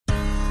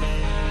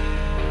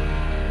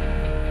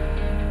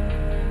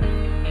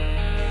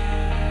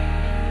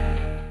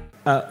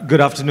Good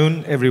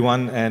afternoon,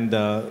 everyone, and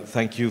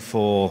thank you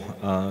for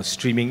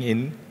streaming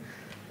in,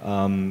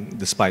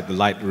 despite the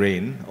light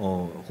rain,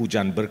 or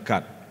hujan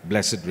berkat,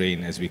 blessed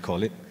rain, as we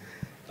call it.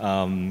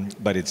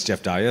 But it's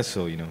Geoff Dyer,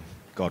 so,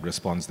 God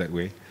responds that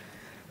way.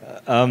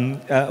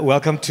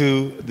 Welcome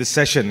to this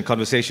session,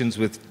 Conversations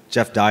with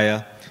Geoff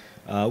Dyer.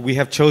 We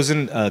have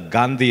chosen a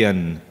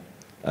Gandhian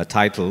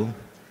title,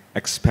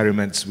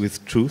 Experiments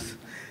with Truth.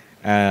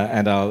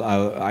 And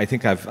I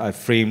think I've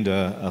framed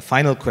a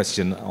final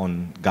question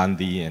on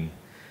Gandhi and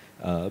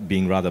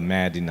being rather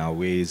mad in our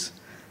ways.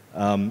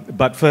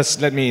 But first,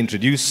 let me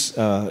introduce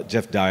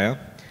Geoff Dyer.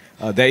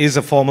 There is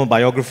a formal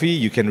biography.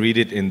 You can read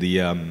it in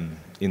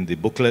the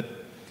booklet.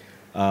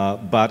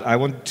 But I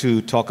want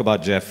to talk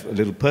about Geoff a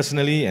little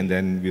personally, and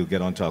then we'll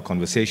get on to our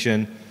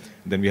conversation.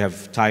 Then we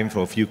have time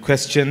for a few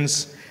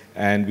questions,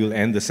 and we'll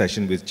end the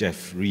session with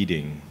Geoff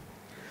reading.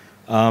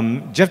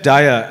 Geoff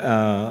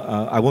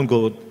Dyer, I won't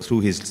go through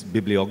his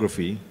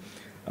bibliography,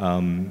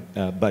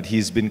 but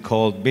he's been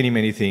called many,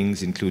 many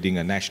things, including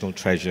a national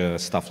treasure,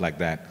 stuff like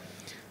that.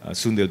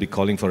 Soon they'll be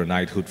calling for a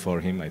knighthood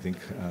for him, I think.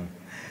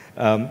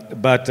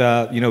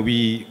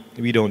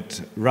 We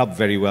don't rub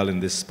very well in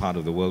this part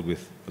of the world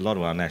with a lot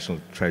of our national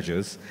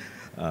treasures,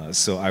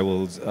 so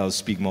I'll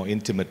speak more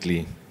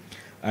intimately.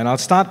 And I'll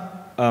start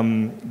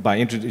by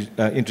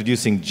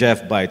introducing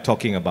Geoff by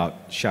talking about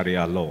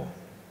Sharia law.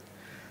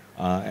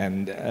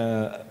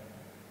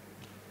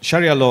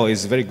 Sharia law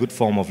is a very good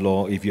form of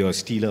law if you're a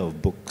stealer of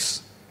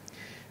books,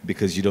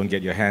 because you don't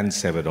get your hands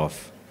severed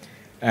off.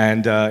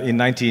 And in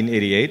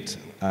 1988,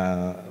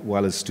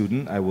 while a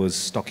student, I was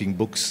stocking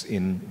books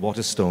in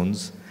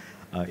Waterstones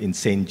in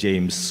St.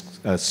 James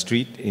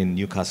Street in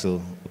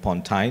Newcastle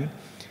upon Tyne.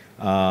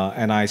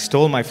 And I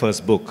stole my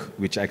first book,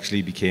 which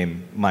actually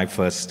became my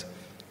first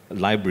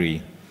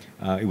library.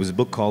 It was a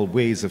book called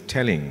Ways of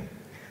Telling.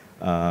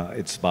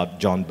 It's about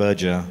John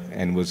Berger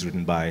and was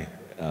written by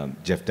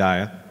Geoff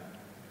Dyer.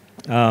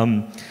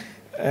 And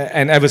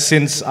ever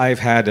since, I've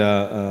had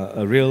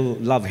a real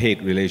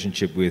love-hate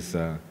relationship with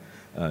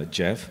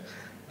Geoff.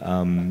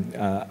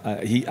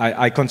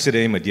 I consider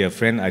him a dear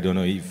friend. I don't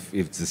know if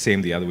it's the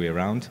same the other way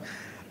around.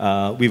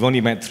 We've only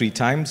met 3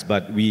 times,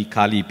 but we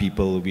Kali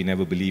people, we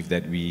never believe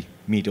that we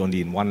meet only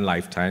in one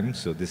lifetime.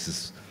 So this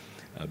has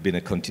been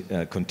a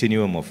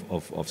continuum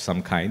of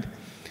some kind.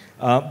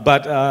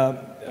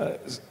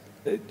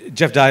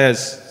 Geoff Dyer is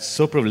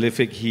so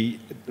prolific. The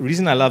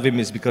reason I love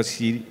him is because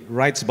he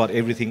writes about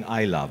everything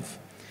I love,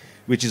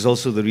 which is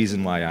also the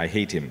reason why I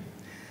hate him.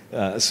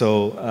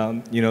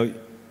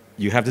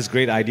 You have this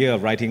great idea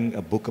of writing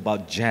a book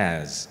about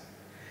jazz,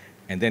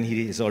 and then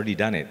he has already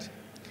done it.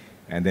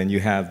 And then you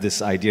have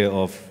this idea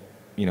of,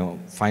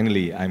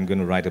 finally I'm going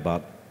to write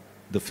about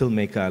the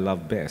filmmaker I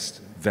love best,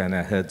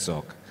 Werner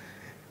Herzog.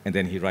 And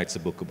then he writes a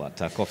book about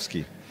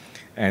Tarkovsky.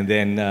 And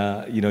then,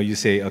 you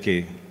say,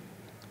 okay,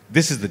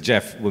 this is the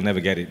Geoff, we'll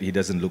never get it. He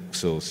doesn't look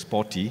so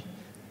sporty.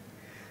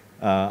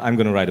 I'm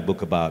going to write a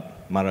book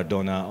about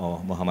Maradona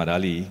or Muhammad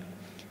Ali,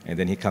 and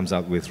then he comes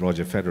out with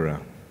Roger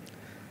Federer.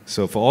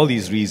 So for all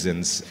these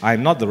reasons,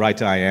 I'm not the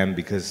writer I am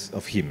because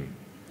of him.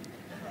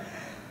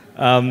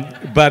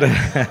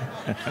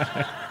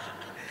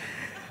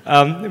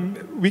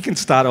 We can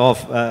start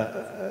off,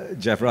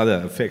 Geoff,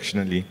 rather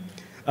affectionately.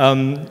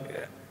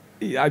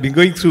 I've been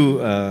going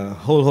through a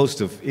whole host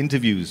of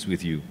interviews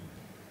with you.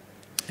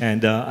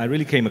 And I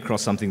really came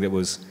across something that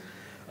was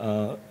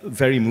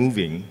very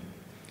moving,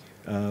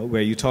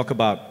 where you talk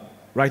about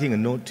writing a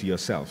note to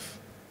yourself.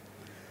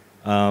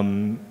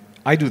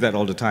 I do that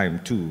all the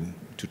time, too,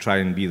 to try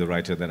and be the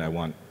writer that I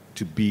want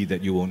to be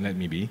that you won't let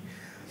me be.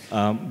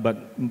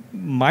 But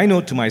my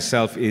note to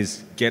myself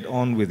is, get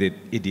on with it,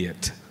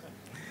 idiot.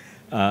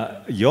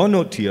 Your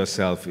note to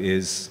yourself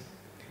is,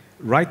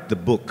 write the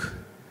book.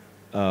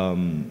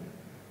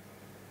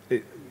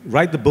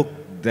 Write the book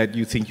that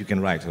you think you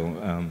can write.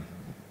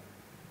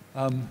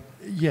 Let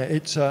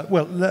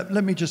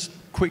me just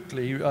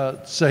quickly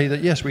say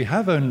that, yes, we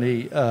have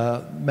only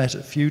met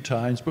a few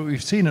times, but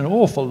we've seen an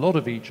awful lot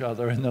of each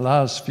other in the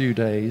last few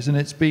days, and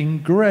it's been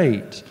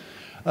great.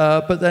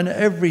 But then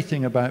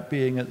everything about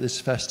being at this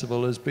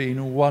festival has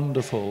been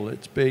wonderful.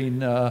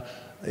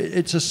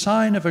 It's a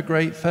sign of a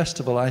great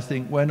festival, I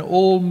think, when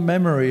all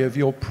memory of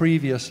your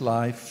previous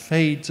life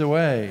fades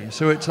away.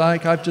 So it's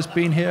like I've just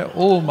been here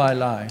all my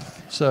life.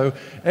 So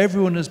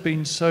everyone has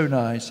been so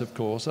nice, of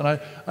course. And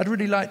I'd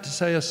really like to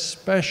say a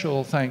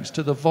special thanks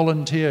to the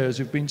volunteers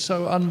who've been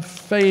so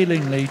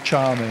unfailingly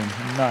charming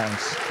and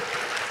nice.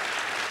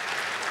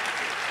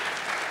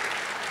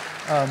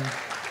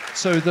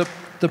 So the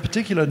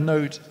particular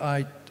note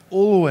I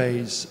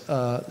always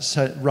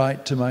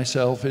write to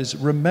myself is,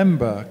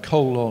 remember,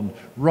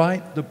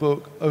 write the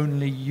book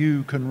only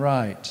you can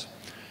write.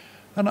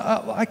 And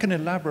I can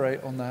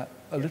elaborate on that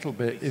a little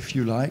bit, if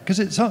you like, because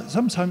it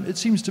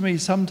seems to me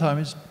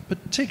sometimes,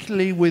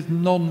 particularly with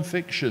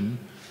non-fiction,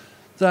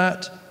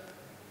 that,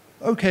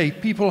 okay,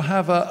 people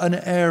have an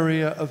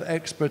area of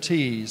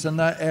expertise, and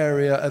that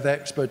area of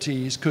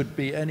expertise could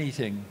be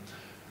anything.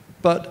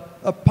 But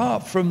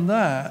apart from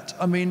that,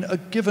 I mean, a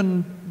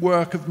given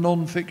work of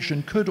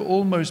non-fiction could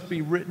almost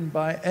be written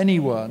by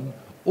anyone.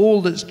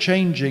 All that's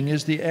changing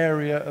is the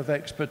area of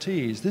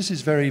expertise. This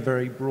is very,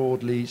 very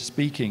broadly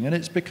speaking, and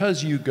it's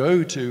because you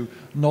go to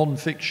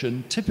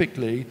non-fiction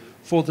typically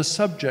for the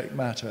subject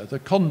matter, the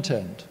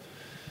content.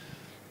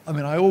 I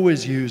mean, I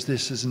always use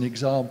this as an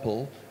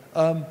example.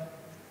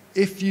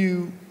 If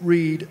you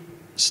read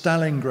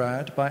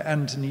Stalingrad by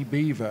Anthony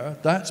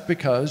Beevor, that's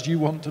because you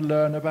want to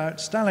learn about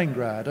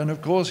Stalingrad. And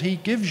of course, he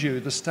gives you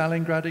the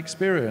Stalingrad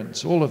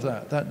experience, all of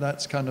that.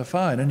 That's kind of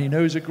fine. And he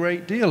knows a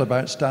great deal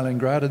about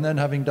Stalingrad. And then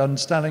having done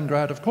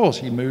Stalingrad, of course,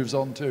 he moves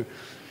on to,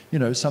 you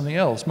know, something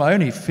else. My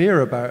only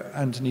fear about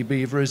Anthony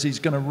Beevor is he's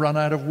going to run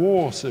out of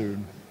war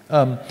soon.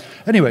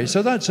 Anyway,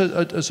 so that's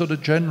a sort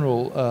of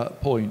general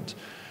point.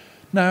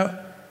 Now,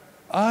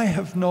 I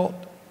have not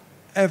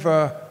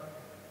ever,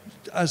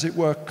 as it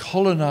were,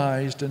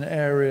 colonized an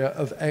area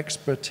of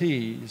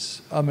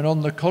expertise. I mean,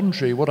 on the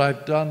contrary, what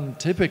I've done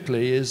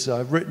typically is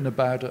I've written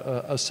about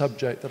a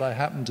subject that I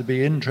happen to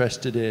be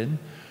interested in,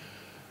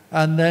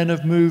 and then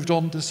have moved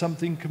on to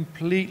something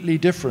completely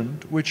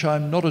different, which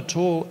I'm not at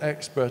all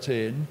expert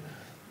in,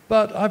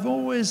 but I've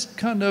always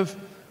kind of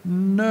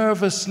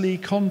nervously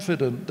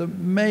confident that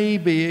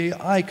maybe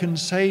I can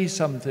say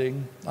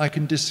something, I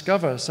can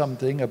discover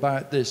something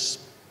about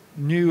this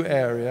new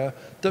area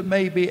that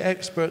maybe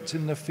experts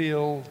in the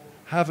field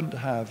haven't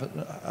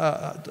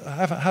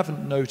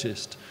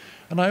noticed.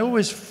 And I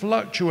always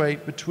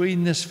fluctuate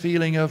between this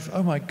feeling of,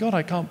 oh my God,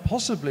 I can't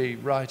possibly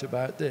write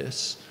about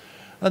this,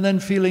 and then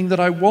feeling that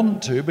I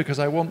want to, because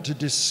I want to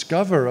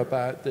discover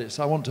about this,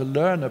 I want to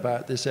learn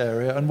about this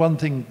area. And one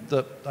thing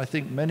that I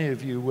think many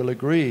of you will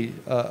agree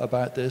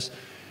about this,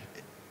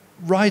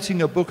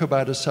 writing a book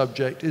about a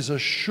subject is a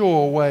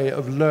sure way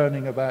of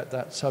learning about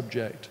that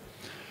subject.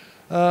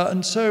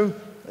 And so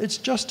it's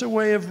just a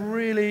way of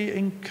really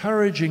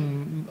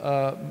encouraging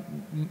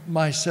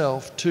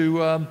myself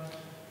to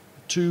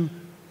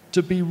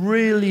be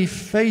really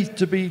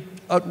to be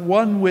at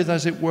one with,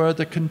 as it were,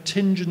 the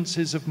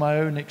contingencies of my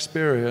own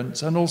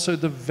experience and also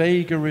the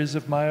vagaries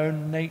of my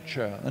own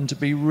nature, and to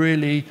be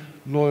really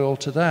loyal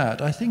to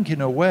that. I think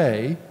in a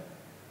way,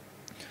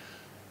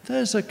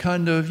 there's a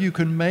kind of, you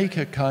can make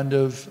a kind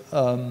of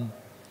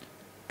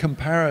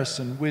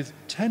comparison with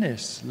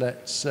tennis,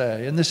 let's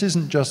say. And this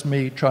isn't just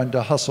me trying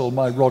to hustle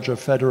my Roger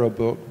Federer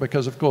book,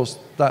 because of course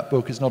that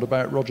book is not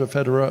about Roger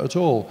Federer at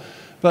all.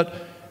 But,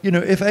 you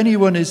know, if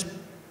anyone has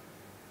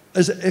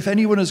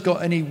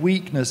got any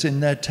weakness in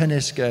their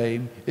tennis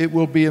game, it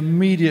will be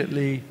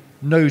immediately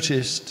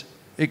noticed,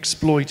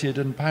 exploited,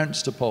 and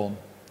pounced upon.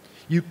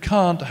 You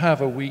can't have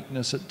a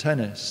weakness at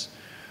tennis.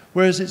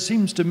 Whereas it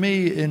seems to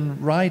me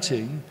in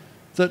writing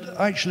that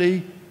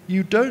actually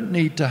you don't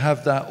need to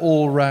have that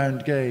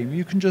all-round game.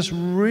 You can just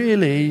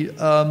really,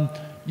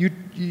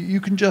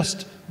 you can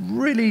just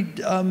really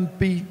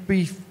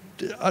be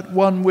at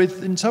one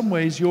with, in some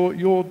ways,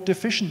 your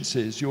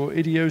deficiencies, your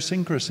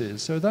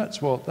idiosyncrasies. So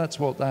that's what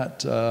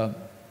that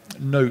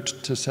note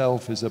to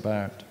self is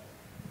about.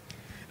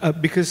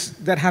 Because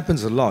that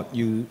happens a lot.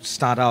 You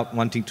start out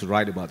wanting to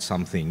write about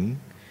something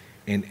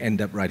and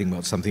end up writing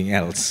about something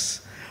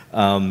else.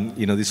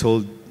 You know, this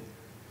whole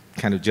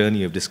kind of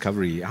journey of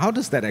discovery. How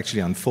does that actually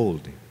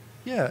unfold?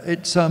 Yeah,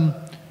 it's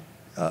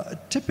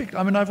typical.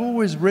 I mean, I've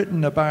always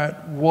written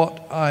about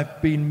what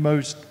I've been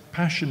most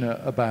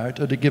passionate about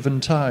at a given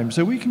time.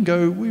 So we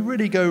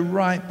really go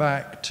right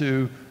back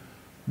to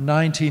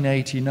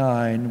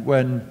 1989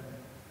 when,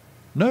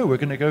 no, we're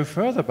going to go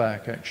further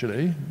back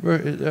actually. We're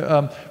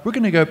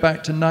going to go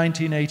back to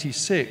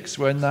 1986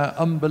 when that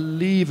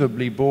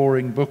unbelievably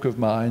boring book of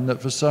mine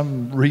that for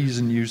some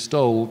reason you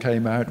stole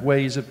came out,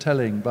 Ways of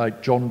Telling by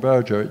John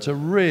Berger. It's a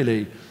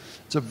very,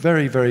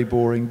 very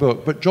boring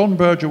book. But John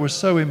Berger was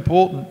so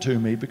important to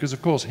me because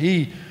of course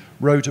he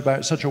wrote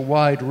about such a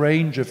wide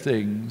range of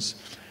things.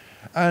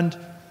 And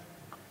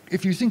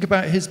if you think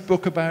about his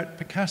book about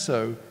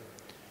Picasso,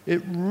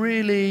 it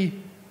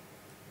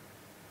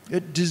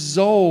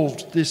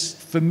dissolved this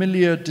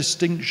familiar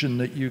distinction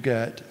that you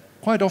get.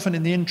 Quite often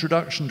in the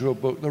introduction to a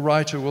book, the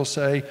writer will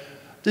say,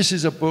 this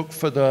is a book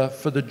for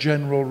the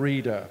general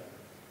reader.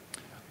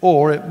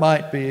 Or it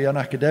might be an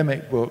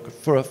academic book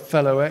for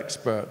fellow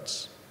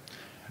experts.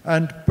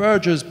 And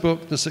Berger's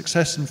book, The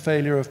Success and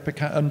Failure of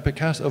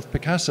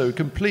Picasso,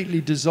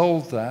 completely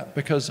dissolved that,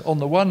 because on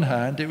the one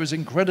hand, it was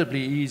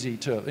incredibly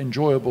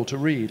enjoyable to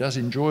read as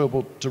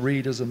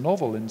a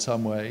novel in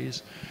some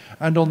ways.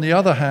 And on the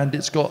other hand,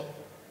 it's got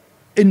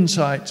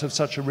insights of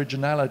such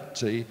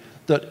originality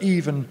that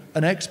even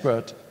an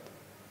expert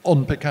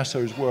on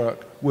Picasso's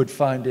work would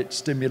find it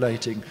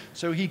stimulating.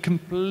 So he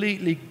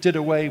completely did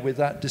away with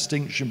that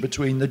distinction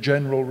between the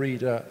general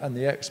reader and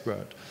the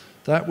expert.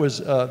 That was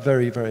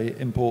very, very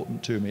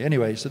important to me.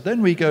 Anyway, so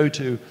then we go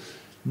to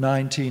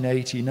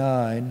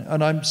 1989,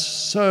 and I'm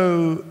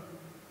so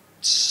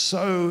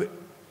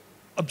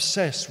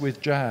obsessed with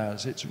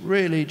jazz. It's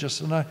really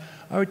just, and I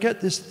would get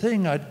this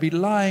thing, I'd be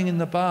lying in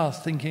the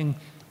bath thinking,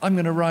 I'm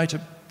going to write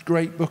a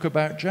great book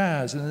about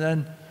jazz, and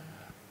then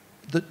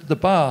the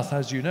bath,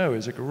 as you know,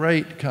 is a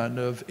great kind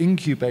of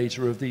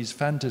incubator of these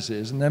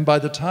fantasies. And then by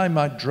the time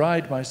I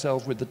dried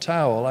myself with the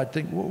towel, I'd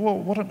think,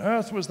 what on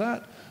earth was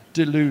that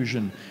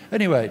delusion?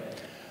 Anyway,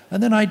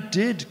 and then I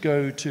did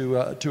go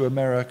to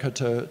America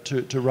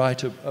to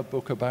write a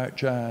book about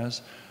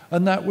jazz.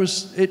 And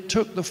it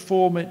took the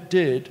form it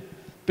did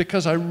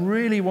because I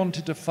really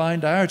wanted to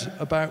find out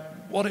about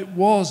what it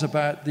was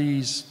about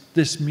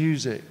this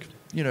music,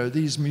 you know,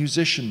 these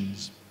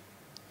musicians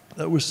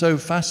that was so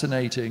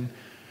fascinating.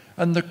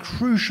 And the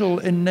crucial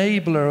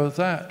enabler of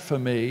that for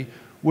me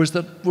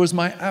was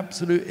my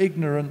absolute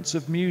ignorance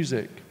of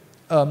music.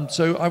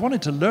 So I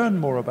wanted to learn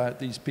more about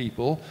these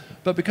people,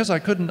 but because I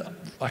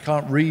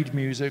can't read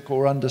music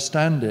or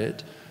understand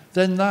it,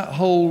 then that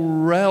whole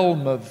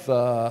realm of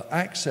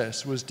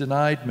access was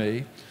denied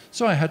me.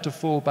 So I had to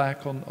fall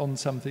back on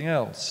something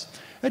else.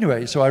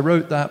 Anyway, so I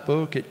wrote that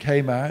book, it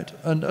came out,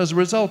 and as a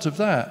result of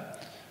that,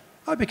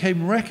 I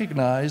became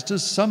recognized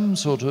as some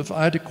sort of,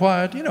 I'd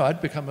acquired, you know, I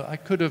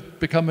could have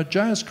become a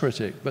jazz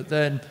critic, but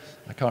then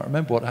I can't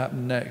remember what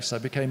happened next. I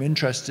became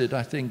interested,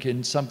 I think,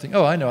 in something.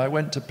 Oh, I know, I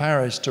went to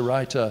Paris to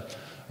write a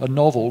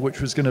novel which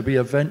was going to be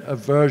a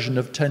version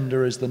of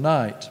Tender is the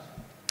Night.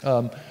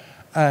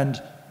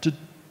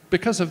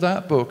 Because of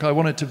that book, I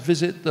wanted to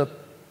visit the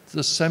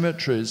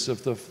cemeteries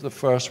of the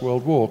First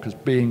World War, because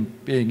being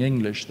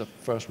English, the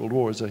First World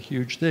War is a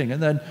huge thing.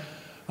 And then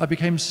I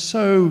became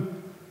so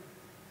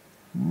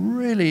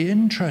really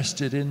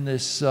interested in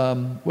this,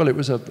 well, it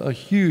was a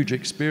huge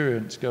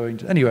experience going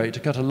to, anyway, to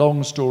cut a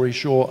long story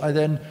short, I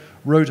then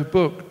wrote a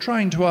book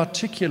trying to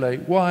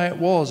articulate why it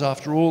was,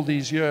 after all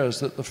these years,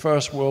 that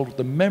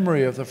the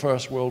memory of the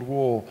First World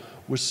War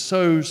was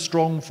so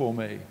strong for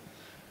me.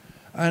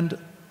 And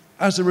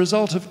as a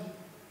result of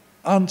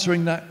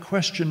answering that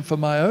question for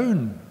my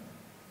own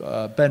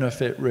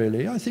benefit,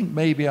 really, I think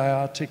maybe I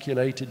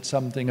articulated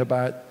something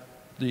about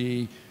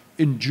the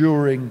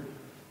enduring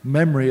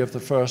memory of the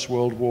First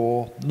World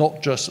War,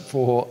 not just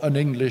for an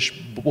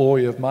English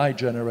boy of my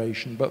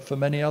generation, but for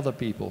many other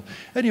people.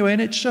 Anyway,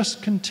 and it's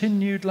just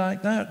continued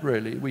like that,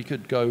 really. We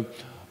could go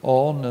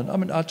on, and I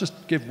mean, I'll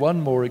just give one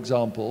more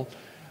example.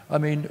 I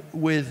mean,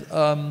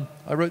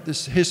 I wrote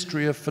this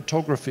history of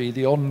photography,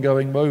 the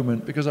ongoing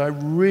moment, because I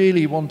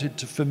really wanted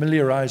to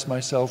familiarize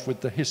myself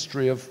with the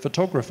history of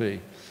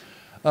photography.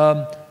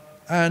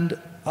 And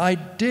I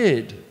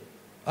did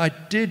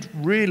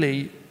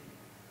really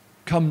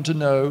come to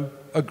know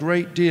a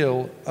great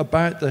deal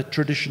about the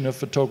tradition of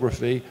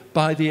photography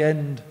by the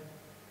end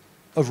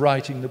of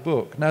writing the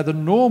book. Now, the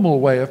normal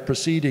way of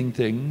proceeding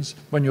things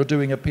when you're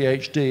doing a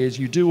PhD is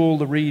you do all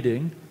the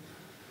reading,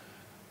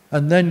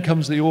 and then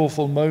comes the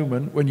awful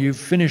moment when you've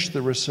finished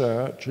the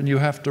research and you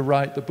have to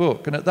write the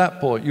book. And at that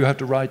point, you have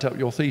to write up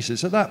your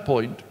thesis. At that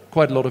point,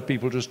 quite a lot of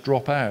people just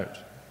drop out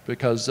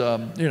because,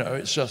 you know,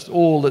 it's just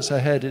all that's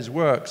ahead is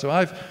work. So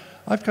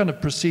I've kind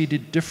of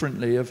proceeded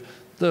differently of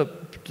the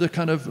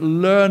kind of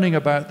learning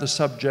about the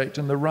subject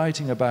and the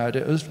writing about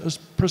it has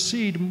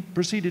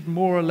proceeded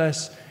more or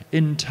less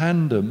in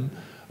tandem,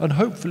 and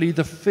hopefully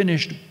the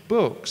finished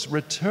books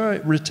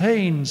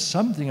retain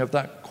something of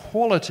that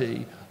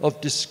quality of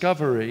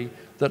discovery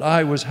that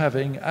I was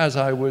having as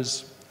I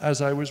was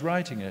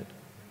writing it.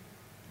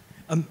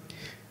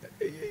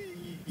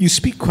 You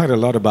speak quite a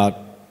lot about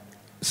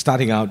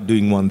starting out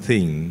doing one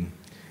thing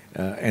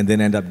and then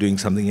end up doing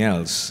something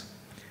else.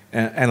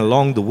 And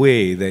along the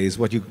way, there is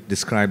what you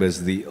describe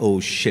as the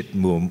oh shit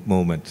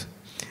moment.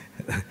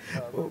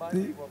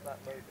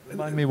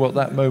 Remind me what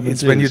that moment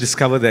is. It's when you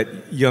discover that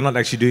you're not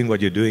actually doing what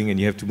you're doing and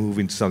you have to move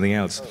into something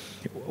else.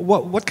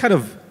 What kind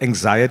of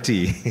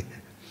anxiety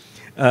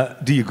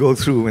do you go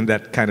through when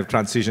that kind of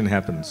transition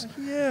happens?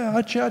 Yeah,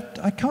 actually,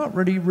 I can't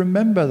really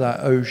remember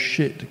that oh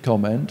shit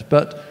comment,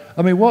 but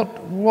I mean,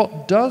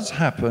 what does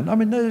happen, I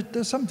mean,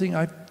 there's something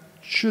I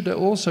should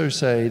also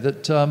say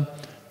that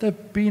there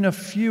have been a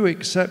few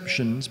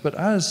exceptions, but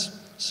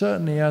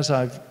certainly as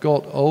I've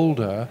got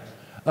older,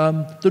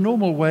 the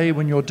normal way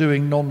when you're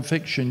doing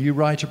non-fiction, you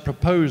write a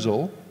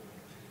proposal,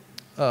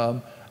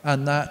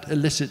 and that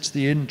elicits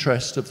the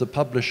interest of the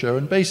publisher,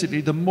 and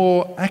basically the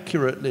more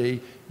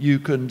accurately you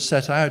can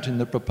set out in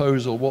the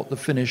proposal what the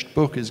finished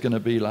book is going to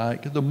be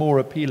like, the more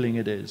appealing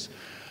it is.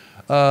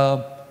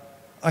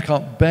 I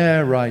can't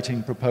bear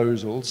writing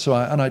proposals,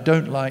 and I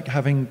don't like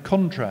having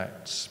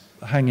contracts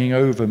hanging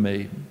over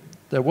me.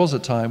 There was a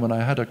time when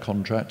I had a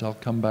contract. I'll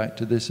come back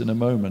to this in a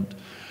moment.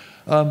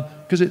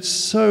 Because it's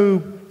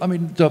so, I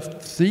mean, the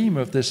theme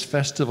of this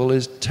festival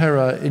is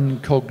terra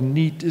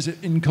incognita. Is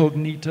it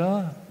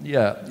incognita?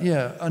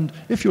 Yeah. And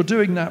if you're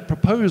doing that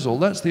proposal,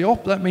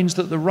 that means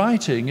that the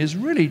writing is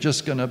really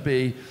just going to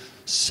be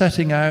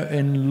setting out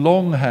in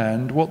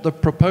longhand what the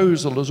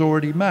proposal has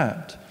already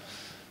mapped.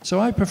 So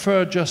I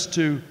prefer just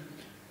to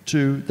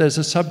there's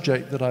a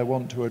subject that I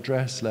want to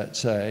address, let's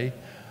say,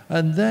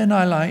 and then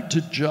I like to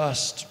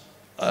just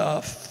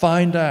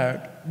find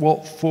out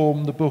what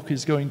form the book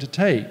is going to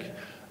take.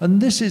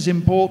 And this is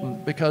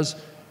important because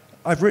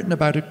I've written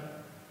about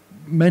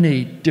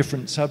many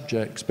different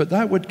subjects, but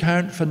that would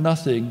count for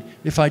nothing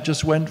if I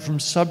just went from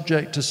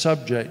subject to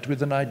subject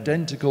with an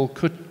identical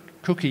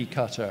cookie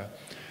cutter.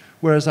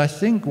 Whereas I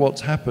think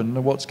what's happened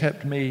and what's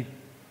kept me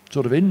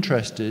sort of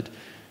interested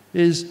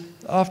is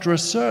after a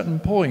certain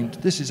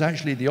point, this is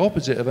actually the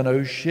opposite of an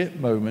oh shit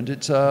moment,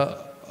 it's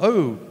a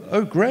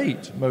oh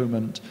great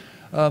moment.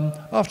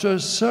 After a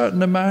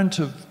certain amount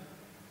of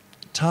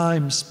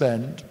time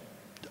spent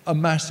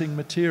amassing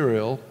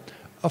material,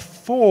 a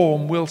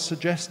form will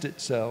suggest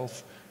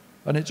itself,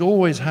 and it's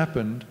always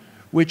happened,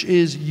 which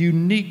is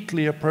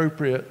uniquely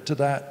appropriate to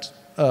that,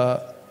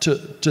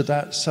 to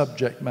that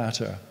subject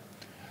matter.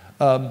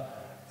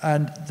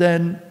 And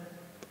then,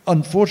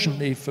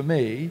 unfortunately for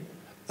me,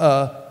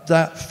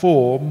 that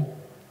form,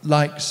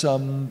 like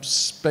some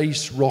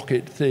space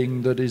rocket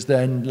thing that is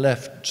then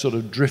left sort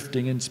of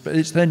drifting in space,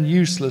 it's then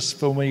useless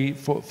for me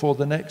for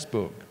the next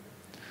book.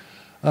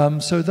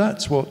 So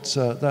that's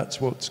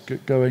what's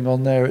going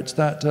on there. It's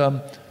that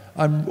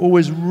I'm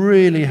always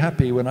really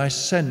happy when I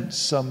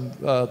sense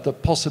the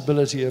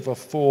possibility of a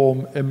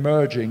form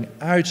emerging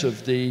out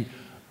of the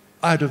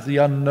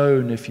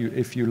unknown,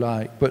 if you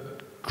like.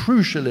 But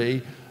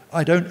crucially,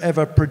 I don't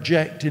ever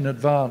project in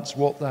advance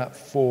what that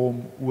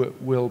form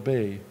will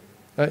be.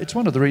 It's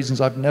one of the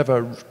reasons I've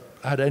never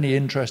had any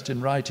interest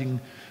in writing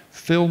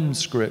film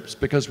scripts,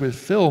 because with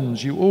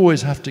films you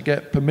always have to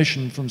get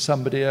permission from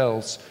somebody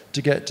else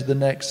to get to the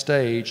next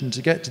stage, and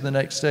to get to the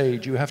next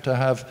stage you have to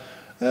have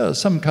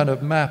some kind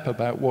of map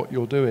about what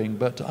you're doing.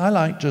 But I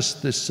like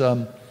just this,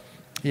 I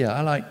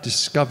like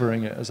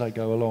discovering it as I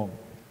go along.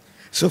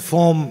 So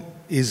form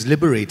is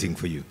liberating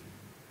for you?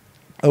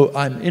 Oh,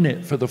 I'm in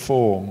it for the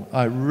form.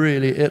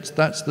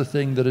 That's the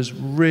thing that is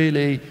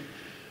really,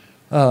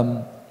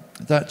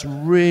 that's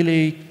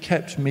really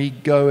kept me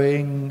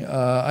going.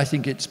 I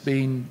think it's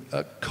been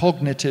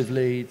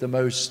cognitively the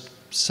most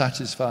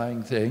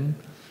satisfying thing.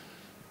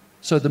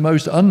 So the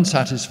most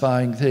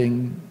unsatisfying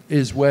thing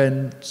is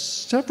when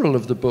several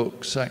of the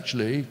books,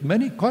 actually,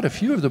 quite a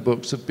few of the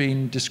books have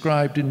been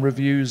described in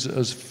reviews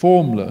as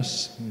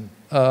formless.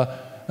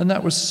 And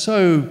that was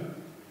so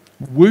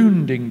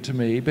wounding to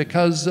me,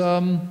 because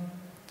I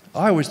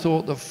always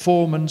thought the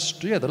form and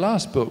the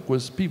last book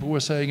was, people were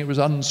saying it was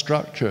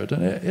unstructured,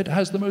 and it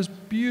has the most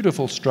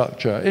beautiful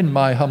structure, in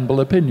my humble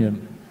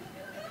opinion.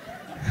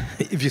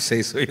 If you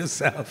say so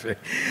yourself.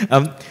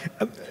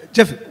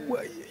 Geoff,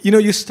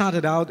 you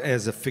started out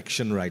as a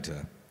fiction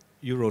writer.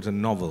 You wrote a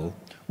novel.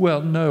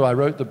 Well, no, I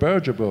wrote the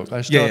Berger book.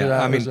 I started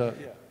out as a...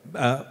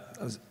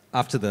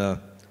 after the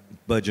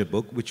Berger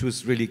book, which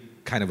was really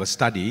kind of a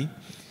study,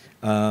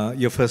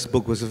 your first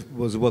book was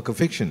a work of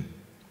fiction.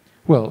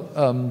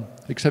 Well,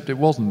 except it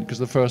wasn't, because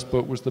the first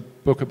book was the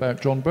book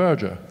about John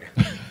Berger.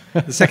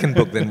 The second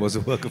book then was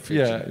a work of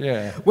fiction.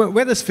 Yeah.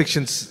 Where does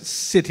fiction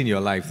sit in your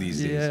life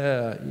these days?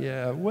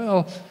 Yeah.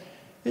 Well,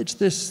 it's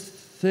this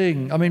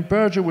thing. I mean,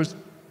 Berger was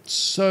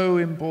so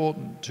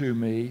important to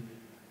me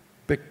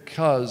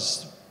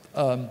because,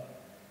 I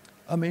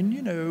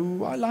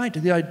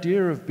liked the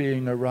idea of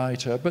being a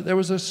writer, but there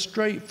was a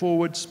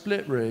straightforward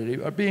split, really.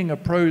 Being a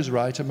prose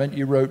writer meant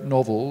you wrote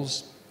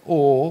novels,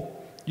 or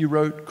you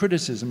wrote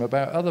criticism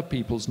about other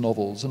people's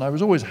novels. And I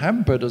was always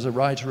hampered as a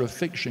writer of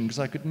fiction because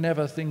I could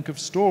never think of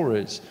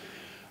stories.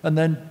 And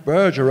then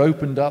Berger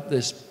opened up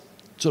this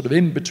sort of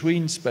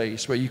in-between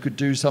space where you could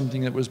do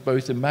something that was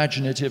both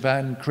imaginative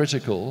and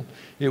critical.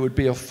 It would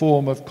be a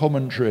form of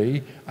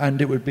commentary,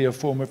 and it would be a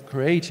form of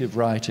creative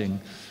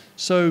writing.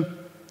 So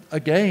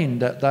again,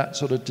 that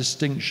sort of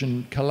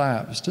distinction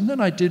collapsed. And then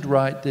I did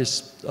write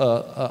this,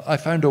 I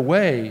found a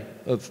way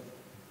of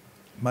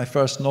my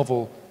first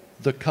novel,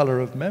 The Colour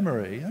of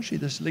Memory. Actually,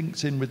 this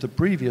links in with the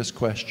previous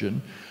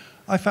question.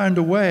 I found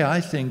a way,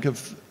 I think,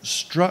 of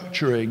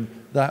structuring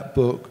that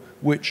book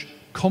which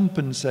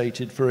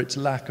compensated for its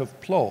lack of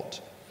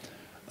plot.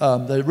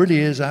 There really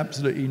is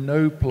absolutely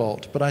no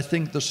plot, but I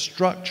think the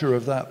structure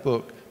of that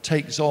book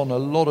takes on a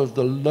lot of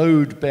the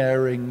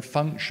load-bearing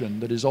function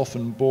that is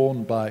often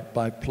borne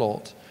by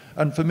plot.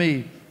 And for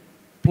me,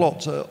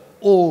 plots are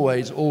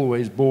always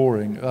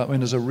boring.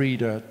 As a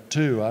reader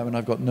too,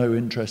 I've got no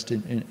interest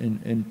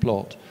in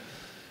plot.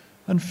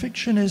 And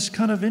fiction is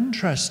kind of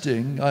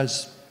interesting,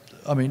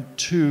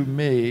 to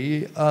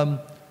me,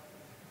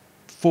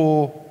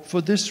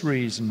 for this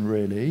reason,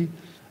 really.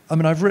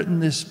 I've written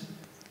this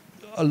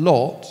a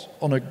lot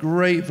on a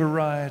great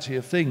variety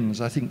of things.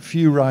 I think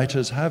few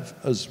writers have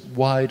as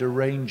wide a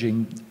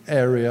ranging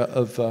area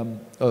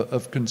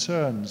of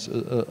concerns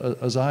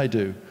as I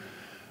do.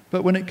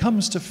 But when it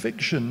comes to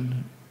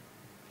fiction,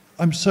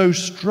 I'm so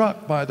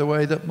struck by the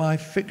way that my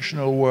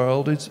fictional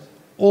world is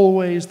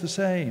always the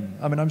same.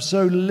 I'm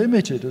so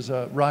limited as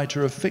a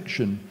writer of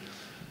fiction.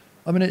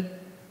 And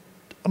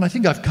I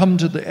think I've come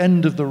to the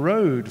end of the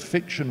road,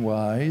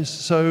 fiction-wise,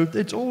 so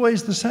it's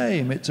always the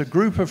same. It's a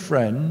group of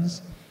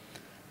friends,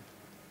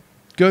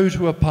 go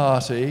to a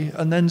party,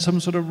 and then some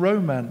sort of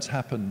romance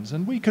happens.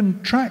 And we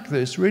can track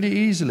this really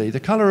easily. The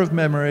Colour of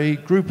Memory,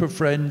 group of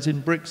friends in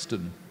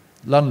Brixton,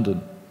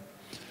 London.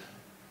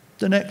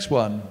 The next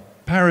one,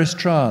 Paris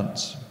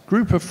trance,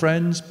 group of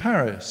friends,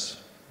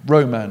 Paris,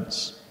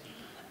 romance.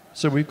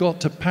 So we've got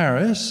to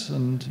Paris,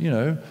 and, you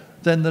know,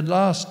 then the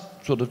last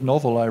sort of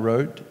novel I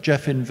wrote,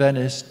 Geoff in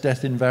Venice,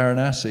 Death in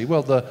Varanasi.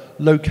 Well, the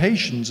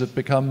locations have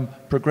become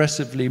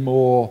progressively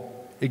more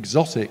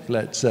exotic,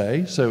 let's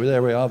say. So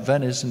there we are,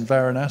 Venice and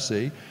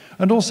Varanasi.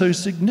 And also,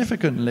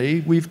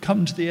 significantly, we've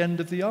come to the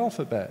end of the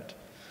alphabet.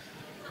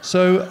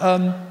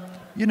 So,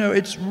 you know,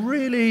 it's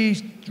really,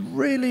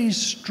 really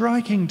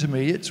striking to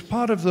me. It's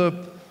part of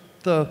the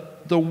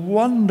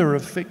wonder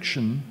of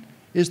fiction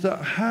is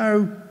that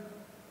how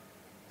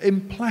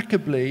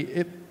implacably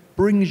it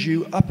brings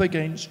you up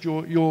against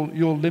your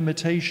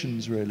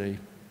limitations, really.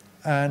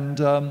 And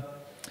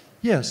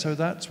yeah, so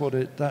that's what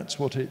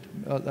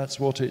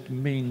it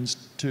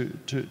means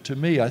to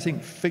me. I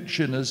think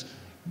fiction has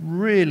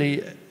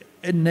really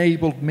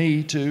enabled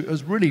me to,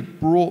 has really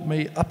brought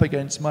me up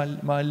against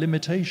my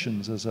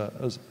limitations as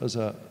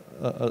a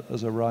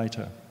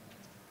writer.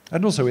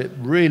 And also it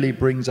really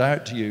brings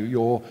out to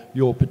you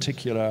your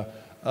particular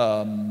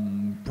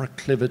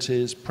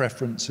proclivities,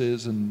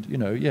 preferences, and, you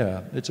know,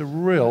 yeah, it's a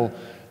real,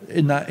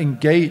 in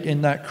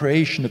that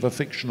creation of a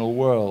fictional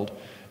world,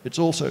 it's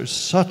also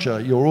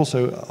you're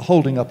also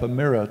holding up a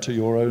mirror to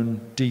your own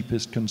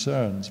deepest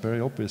concerns, very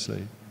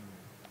obviously.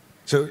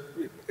 So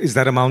is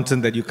that a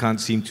mountain that you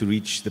can't seem to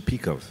reach the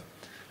peak of?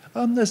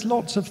 There's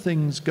lots of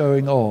things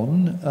going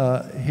on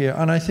here,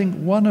 and I think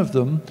one of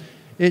them,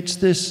 it's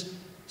this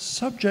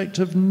subject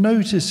of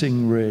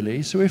noticing,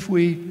 really. So if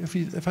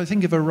I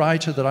think of a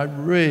writer that I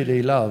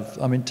really love,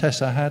 I mean,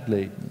 Tessa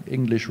Hadley,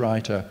 English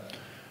writer,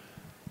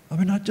 I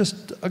mean, I'm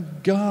just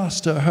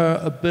aghast at her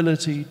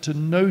ability to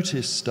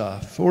notice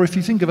stuff. Or if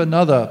you think of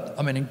another,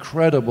 I mean,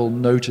 incredible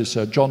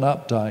noticer, John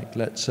Updike,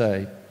 let's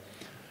say,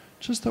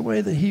 just the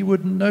way that he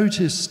would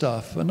notice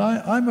stuff. And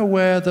I'm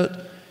aware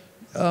that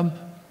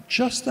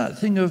just that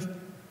thing of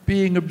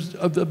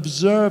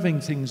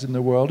observing things in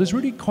the world is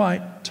really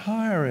quite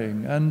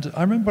tiring. And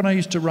I remember when I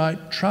used to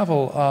write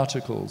travel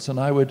articles, and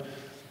I would,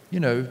 you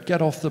know,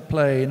 get off the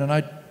plane and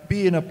I'd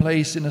be in a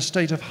place in a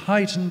state of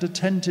heightened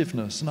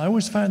attentiveness, and I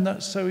always found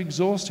that so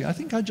exhausting. I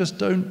think I just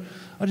don't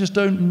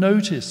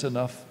notice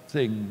enough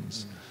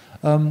things.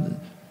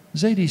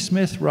 Zadie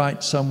Smith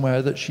writes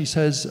somewhere that she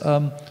says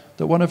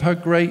that one of her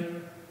great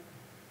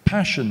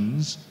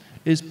passions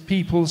is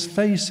people's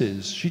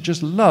faces. She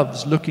just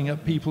loves looking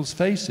at people's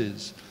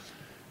faces.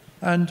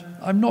 And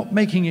I'm not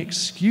making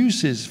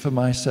excuses for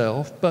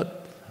myself, but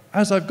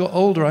as I've got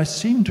older, I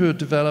seem to have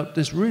developed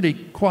this really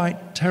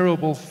quite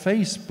terrible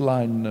face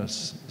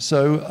blindness.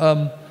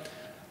 So,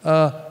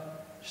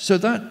 so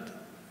that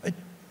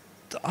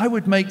I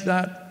would make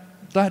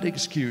that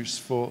excuse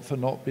for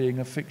not being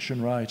a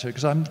fiction writer,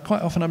 because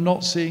quite often I'm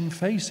not seeing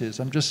faces;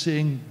 I'm just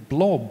seeing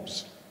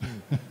blobs.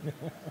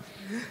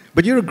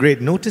 But you're a great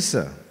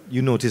noticer.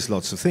 You notice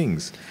lots of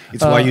things.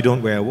 It's why you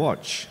don't wear a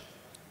watch.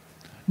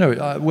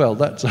 No, well,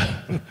 that's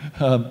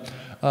well,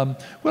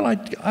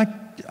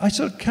 I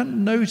sort of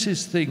can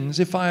notice things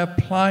if I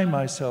apply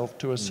myself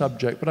to a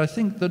subject, but I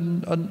think that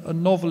a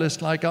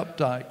novelist like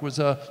Updike was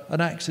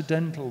an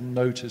accidental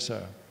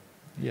noticer.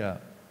 Yeah.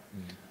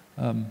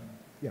 Can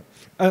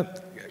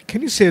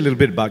you say a little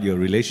bit about your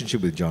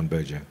relationship with John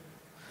Berger?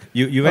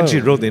 You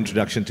actually wrote the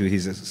introduction to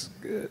his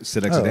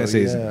selected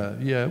essays.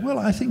 Yeah. Well,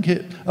 I think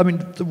I mean,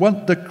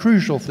 the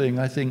crucial thing,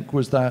 I think,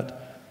 was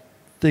that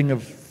thing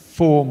of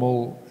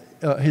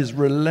his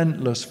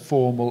relentless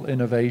formal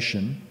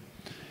innovation,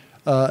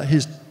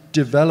 his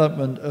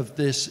development of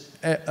this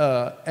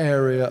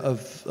area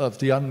of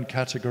the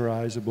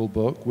uncategorizable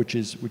book, which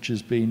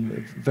has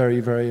been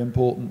very, very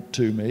important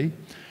to me.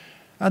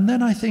 And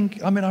then I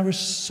think, I mean,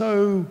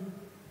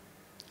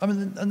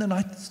 and then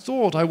I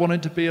thought I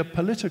wanted to be a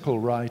political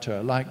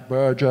writer, like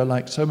Berger,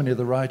 like so many of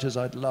the writers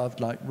I'd loved,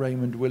 like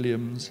Raymond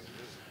Williams,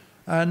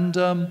 and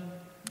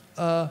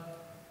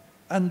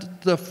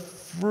the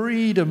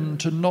freedom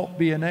to not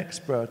be an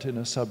expert in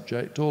a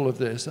subject, all of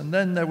this. And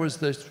then there was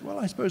this, well,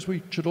 I suppose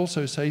we should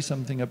also say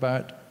something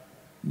about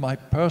my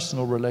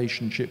personal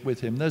relationship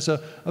with him. There's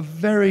a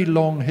very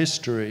long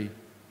history,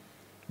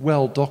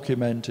 well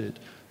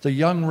documented. The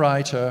young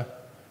writer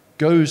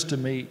goes to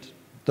meet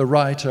the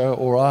writer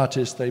or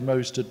artist they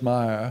most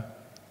admire.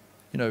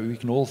 You know, we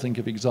can all think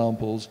of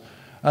examples.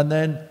 And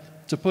then,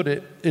 to put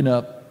it in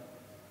a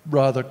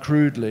rather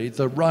crudely,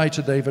 the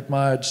writer they've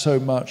admired so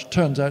much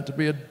turns out to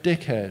be a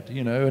dickhead,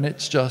 you know, and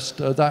it's just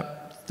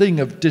that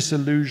thing of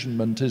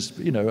disillusionment is,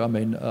 you know, I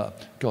mean,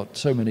 God,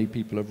 so many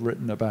people have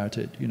written about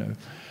it, you know.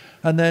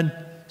 And then,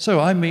 so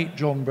I meet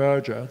John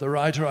Berger, the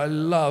writer I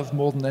love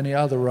more than any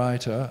other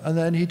writer, and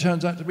then he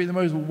turns out to be the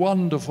most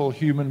wonderful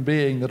human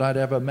being that I'd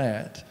ever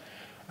met.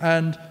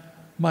 And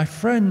my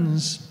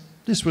friends,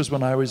 this was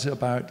when I was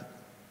about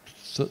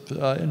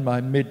in my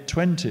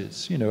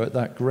mid-20s, you know, at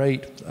that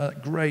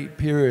great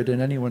period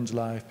in anyone's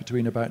life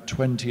between about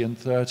 20 and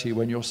 30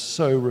 when you're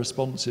so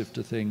responsive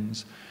to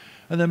things.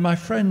 And then my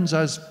friends,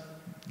 as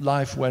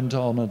life went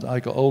on and I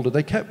got older,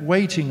 they kept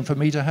waiting for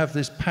me to have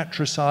this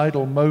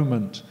patricidal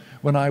moment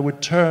when I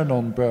would turn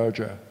on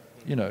Berger,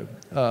 you know.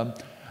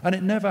 And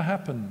it never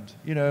happened.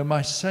 You know,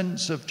 my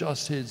sense of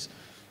just his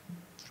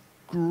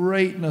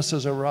greatness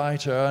as a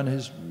writer and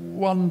his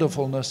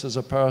wonderfulness as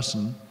a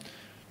person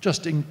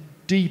just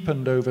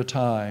deepened over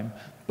time.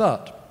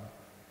 But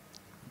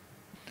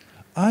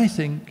I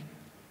think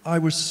I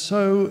was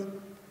so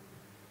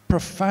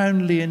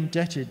profoundly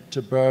indebted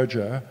to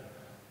Berger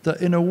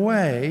that in a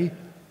way,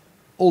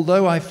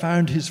 although I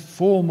found his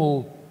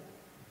formal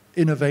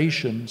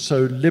innovation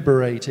so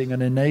liberating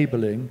and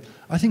enabling,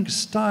 I think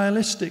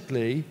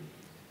stylistically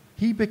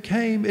he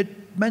became,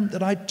 it meant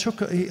that I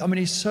took, I mean,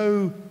 he's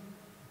so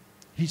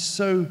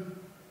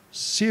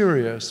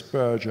serious,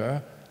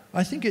 Berger.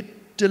 I think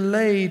it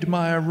delayed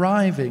my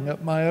arriving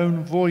at my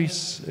own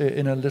voice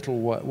in a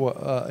little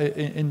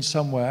in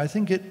some way. I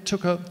think it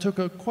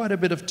took quite a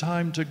bit of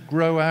time to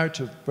grow out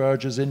of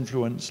Berger's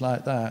influence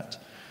like that.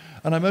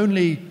 And I've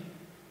only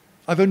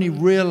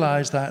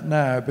realized that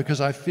now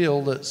because I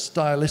feel that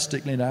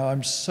stylistically now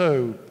I'm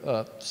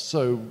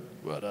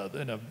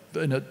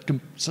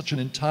in such an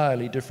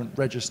entirely different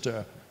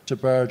register to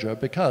Berger,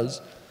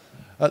 because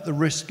at the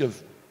risk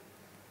of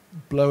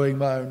blowing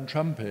my own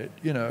trumpet,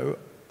 you know,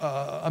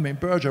 I mean,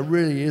 Berger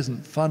really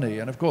isn't funny,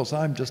 and of course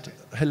I'm just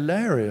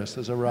hilarious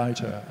as a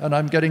writer, and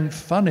I'm getting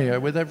funnier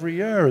with every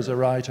year as a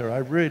writer, I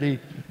really,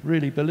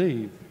 really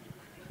believe.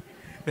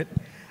 But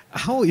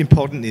how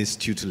important is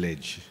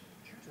tutelage?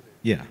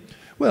 Yeah.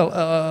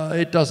 Well,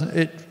 it doesn't,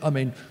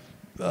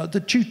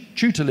 the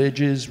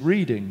tutelage is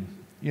reading.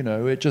 You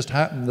know, it just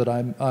happened that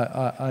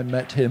I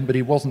met him, but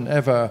he was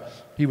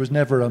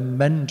never a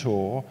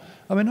mentor.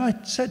 I mean,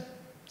 I said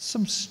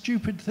some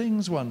stupid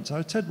things once.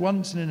 I said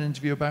once in an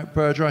interview about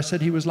Berger, I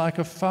said he was like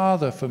a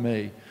father for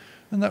me.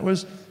 And that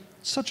was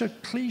such a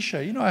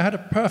cliche. You know, I had a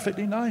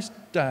perfectly nice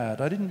dad.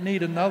 I didn't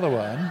need another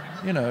one,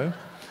 you know.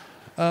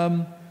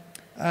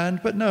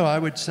 But no, I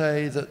would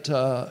say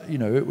that, you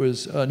know, it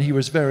was, and he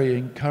was very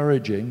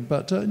encouraging,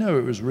 but no,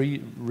 it was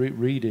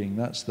reading.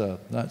 That's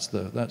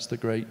the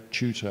great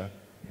tutor.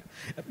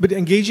 But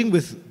engaging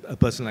with a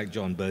person like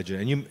John Berger,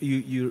 and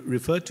you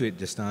referred to it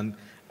just now, and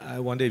I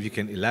wonder if you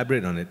can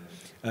elaborate on it.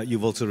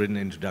 You've also written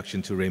an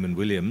introduction to Raymond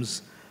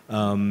Williams.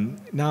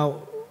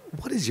 Now,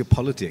 what is your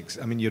politics?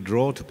 I mean, your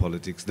draw to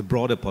politics, the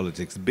broader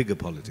politics, the bigger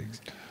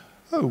politics.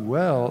 Oh,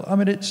 well, I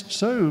mean, it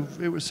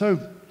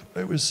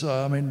was,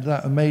 I mean,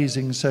 that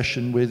amazing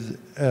session with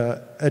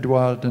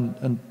Edward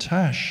and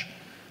Tash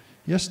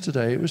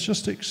yesterday. It was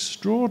just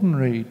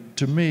extraordinary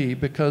to me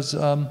because,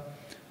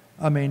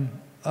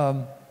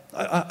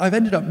 I've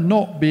ended up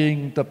not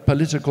being the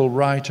political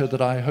writer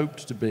that I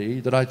hoped to be,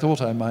 that I thought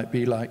I might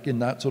be, like in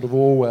that sort of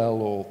Orwell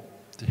or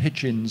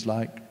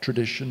Hitchens-like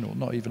tradition, or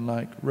not even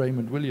like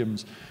Raymond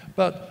Williams.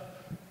 But,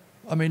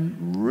 I mean,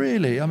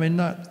 really, I mean,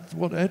 that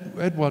what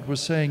Edward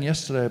was saying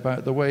yesterday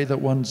about the way that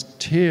one's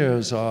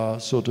tears are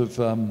sort of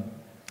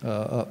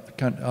are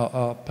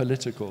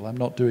political. I'm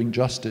not doing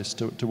justice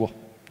to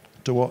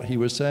what he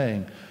was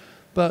saying,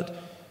 but.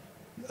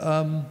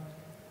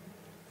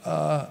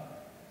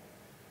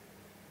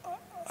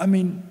 I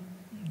mean,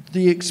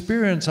 the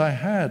experience I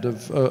had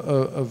of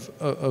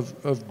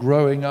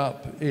growing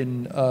up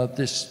in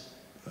this,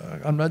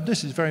 and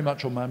this is very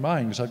much on my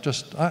mind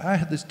because I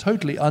had this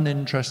totally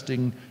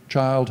uninteresting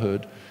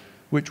childhood,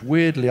 which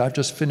weirdly I've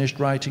just finished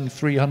writing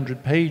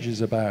 300 pages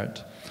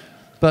about.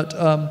 But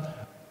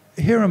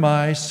here am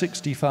I,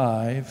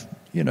 65,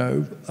 you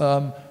know,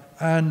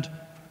 and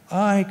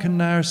I can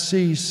now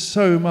see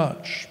so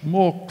much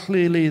more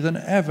clearly than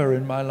ever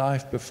in my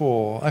life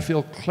before. I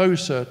feel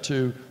closer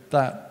to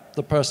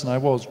the person I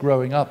was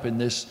growing up in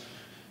this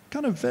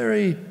kind of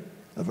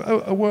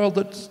a world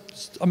that's,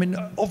 I mean,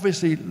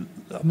 obviously,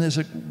 there's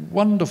a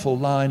wonderful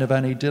line of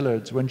Annie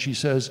Dillard's when she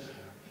says,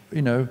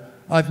 you know,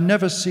 I've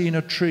never seen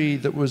a tree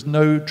that was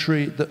no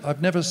tree,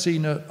 I've never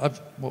seen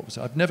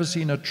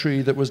a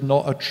tree that was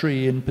not a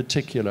tree in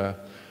particular.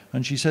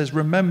 And she says,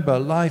 remember,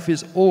 life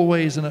is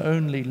always and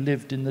only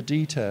lived in the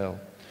detail.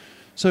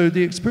 So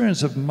the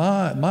experience of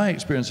my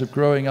experience of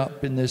growing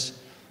up in this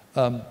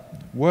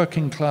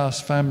working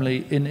class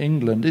family in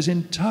England is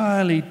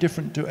entirely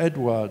different to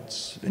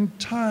Edward's,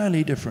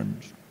 entirely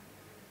different,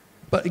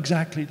 but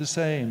exactly the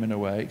same in a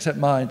way, except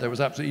mine, there was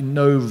absolutely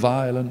no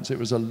violence, it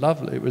was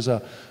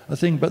a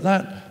thing, but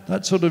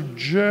that sort of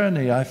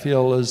journey, I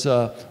feel, is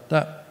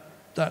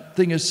that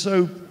thing is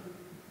so,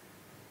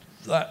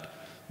 that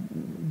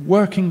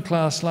working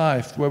class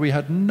life where we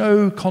had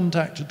no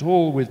contact at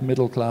all with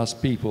middle class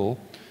people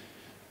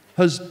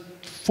has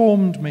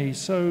formed me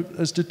so,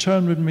 has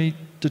determined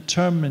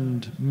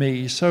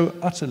me so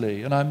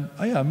utterly, and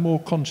I'm more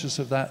conscious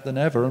of that than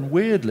ever. And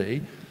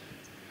weirdly,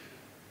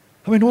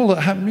 I mean, all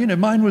that happened, you know,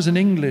 mine was an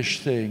English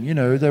thing, you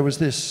know, there was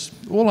this,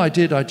 all I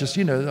did, I just,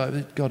 you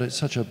know, God, it's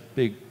such a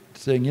big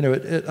thing, you know,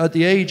 at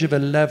the age of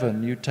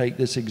 11, you take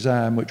this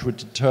exam which would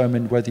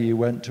determine whether you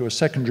went to a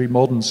secondary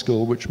modern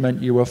school, which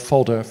meant you were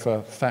fodder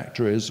for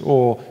factories,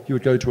 or you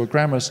would go to a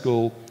grammar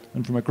school,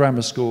 and from a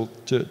grammar school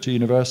to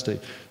university.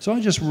 So I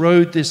just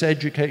rode this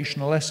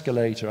educational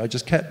escalator. I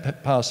just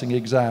kept passing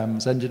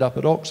exams, ended up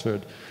at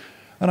Oxford.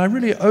 And I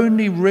really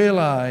only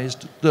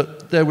realized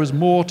that there was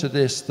more to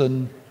this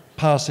than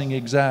passing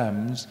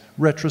exams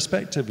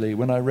retrospectively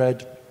when I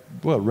read,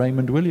 well,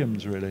 Raymond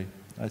Williams, really,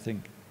 I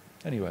think.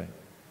 Anyway.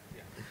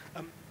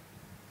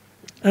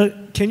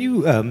 Can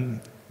you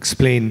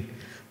explain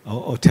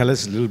or tell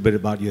us a little bit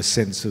about your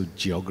sense of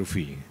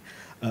geography?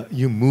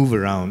 You move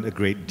around a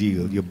great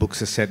deal. Your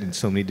books are set in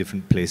so many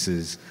different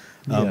places.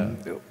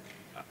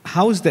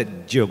 How is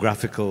that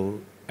geographical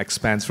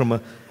expanse from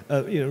a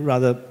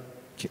rather,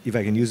 if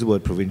I can use the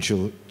word,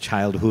 provincial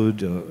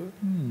childhood?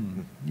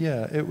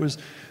 Yeah, it was,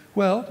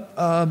 well,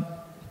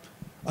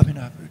 I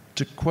mean,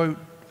 to quote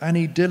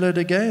Annie Dillard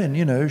again,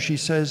 you know, she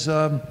says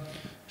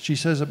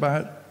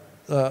about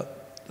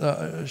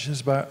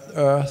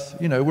Earth,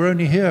 you know, we're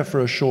only here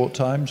for a short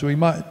time, so we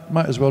might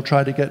as well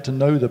try to get to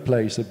know the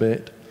place a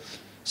bit.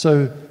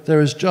 So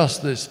there is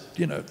just this,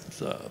 you know,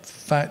 the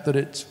fact that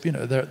it's, you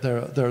know,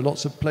 there are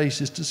lots of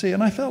places to see.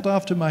 And I felt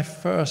after my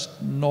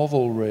first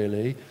novel,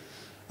 really,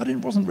 I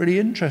wasn't really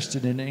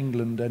interested in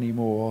England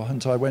anymore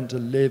until I went to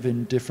live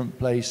in different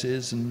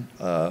places, and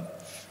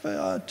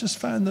I just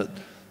found that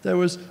there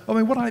was, I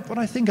mean, what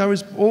I think I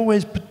was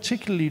always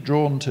particularly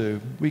drawn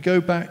to, we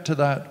go back to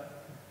that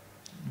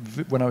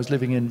when I was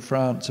living in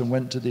France and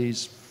went to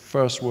these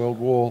First World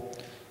War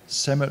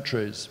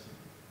cemeteries.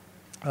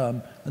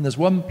 And there's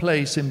one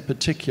place in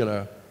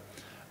particular.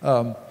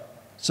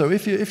 So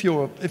if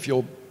you're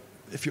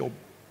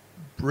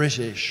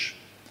British,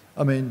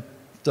 I mean,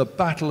 the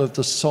Battle of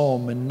the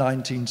Somme in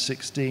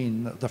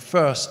 1916, the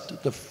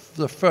first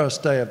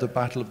day of the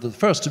battle of the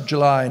 1st of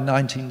July in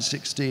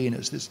 1916.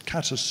 It's this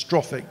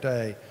catastrophic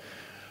day.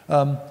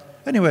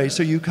 Anyway,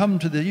 so you go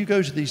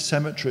to these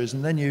cemeteries,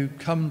 and then you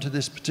come to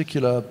this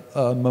particular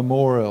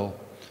memorial.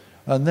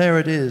 And there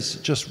it is,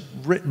 just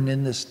written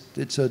in this,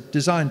 it's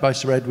designed by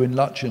Sir Edwin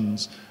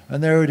Lutyens,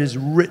 and there it is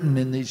written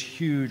in these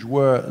huge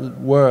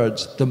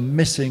words, the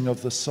missing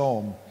of the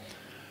Somme.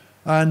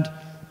 And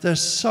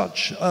there's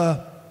such,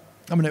 I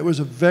mean, it was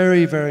a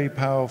very, very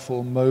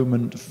powerful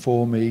moment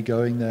for me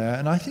going there.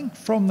 And I think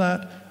from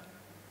that,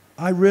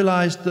 I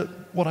realized that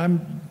what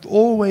I'm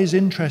always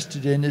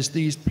interested in is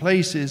these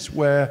places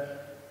where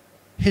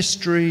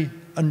history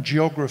and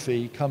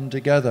geography come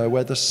together,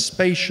 where the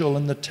spatial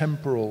and the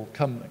temporal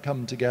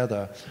come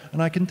together.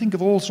 And I can think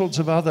of all sorts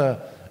of other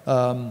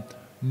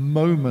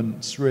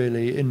moments,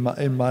 really, in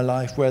my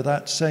life where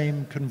that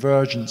same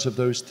convergence of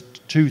those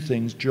two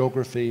things,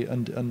 geography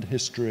and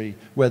history,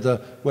 where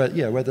the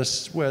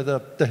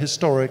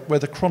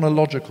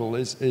chronological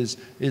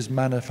is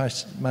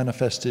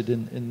manifested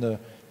in the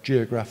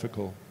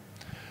geographical.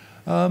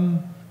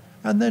 And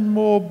then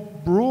more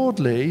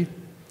broadly,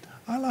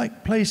 I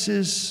like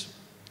places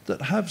that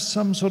have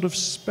some sort of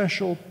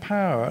special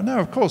power. Now,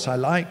 of course, I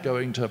like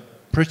going to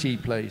pretty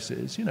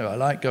places. You know, I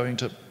like going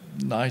to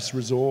nice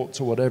resorts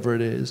or whatever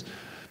it is.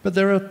 But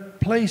there are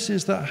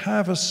places that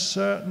have a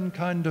certain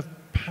kind of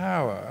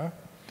power.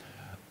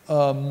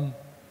 Do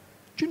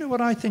you know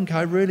what I think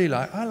I really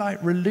like? I like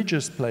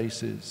religious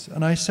places.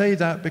 And I say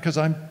that because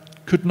I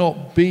could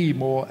not be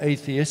more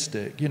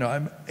atheistic. You know,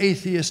 I'm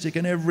atheistic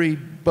in every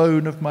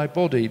bone of my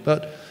body.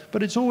 But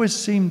it's always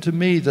seemed to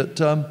me that,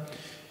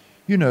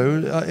 you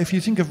know, if you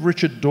think of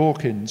Richard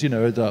Dawkins,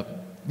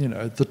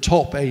 the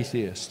top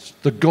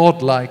atheist, the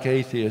godlike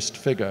atheist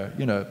figure,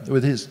 you know,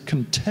 with his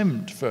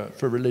contempt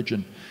for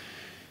religion,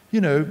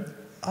 you know,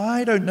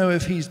 I don't know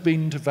if he's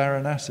been to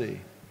Varanasi.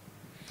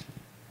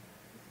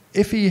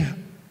 If he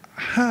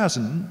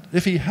hasn't,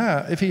 if he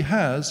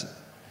has,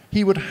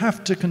 he would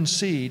have to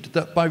concede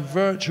that by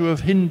virtue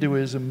of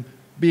Hinduism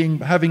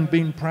having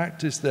been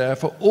practiced there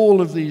for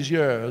all of these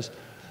years,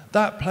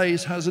 that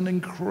place has an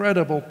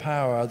incredible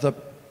power. The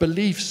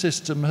belief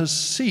system has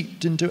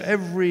seeped into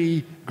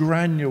every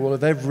granule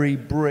of every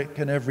brick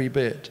and every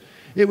bit.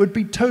 It would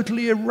be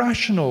totally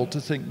irrational to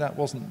think that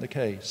wasn't the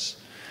case.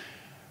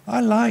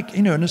 I like,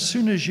 you know, and as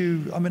soon as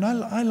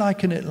I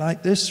liken it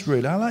like this,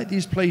 really. I like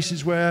these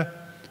places where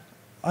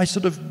I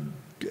sort of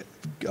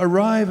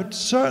arrive at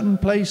certain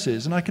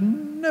places and I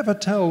can never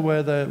tell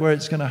where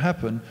it's going to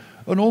happen,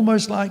 and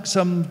almost like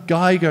some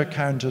Geiger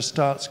counter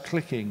starts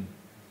clicking.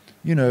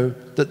 You know,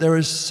 that there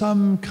is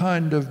some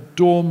kind of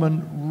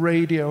dormant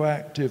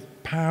radioactive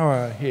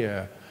power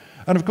here.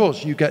 And of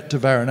course, you get to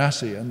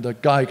Varanasi and the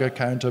Geiger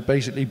counter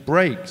basically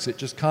breaks. It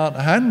just can't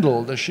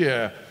handle the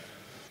sheer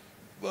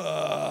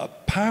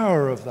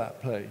power of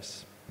that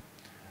place.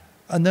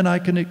 And then I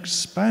can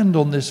expand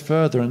on this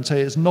further and say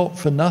it's not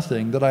for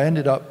nothing that I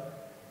ended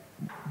up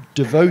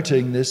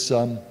devoting this.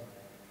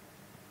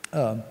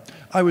 I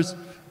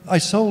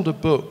sold a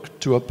book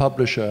to a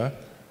publisher,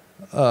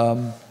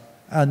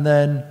 and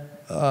then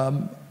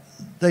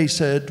they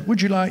said,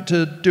 would you like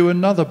to do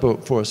another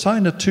book for us?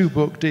 Sign a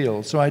 2-book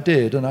deal. So I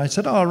did, and I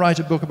said, I'll write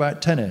a book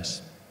about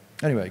tennis.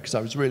 Anyway, because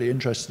I was really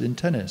interested in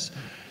tennis.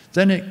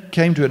 Then it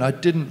came to it, and I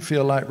didn't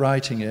feel like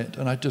writing it,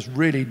 and I just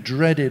really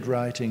dreaded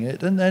writing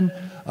it. And then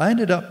I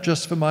ended up,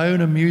 just for my own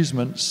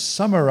amusement,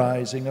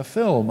 summarizing a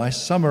film. I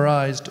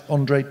summarized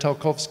Andrei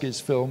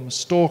Tarkovsky's film,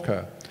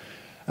 Stalker.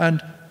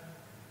 And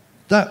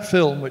that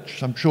film,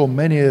 which I'm sure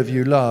many of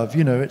you love,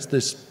 you know, it's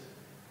this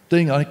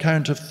thing on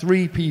account of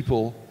 3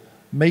 people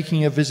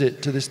making a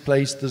visit to this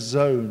place, the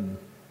Zone,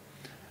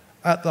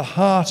 at the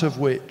heart of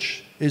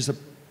which is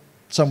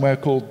somewhere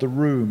called the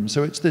Room.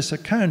 So it's this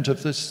account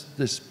of this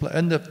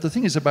and the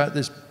thing is about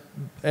this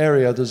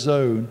area, the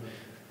Zone,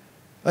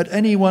 at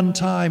any one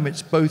time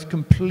it's both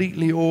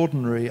completely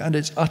ordinary and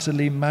it's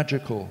utterly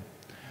magical.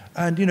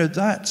 And, you know,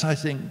 that's, I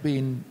think,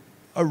 been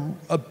an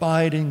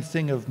abiding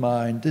thing of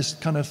mine, this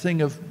kind of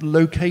thing of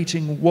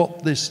locating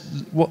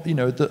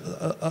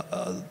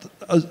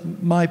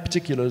my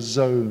particular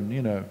zone,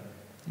 you know.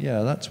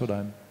 Yeah, that's what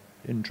I'm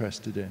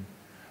interested in.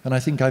 And I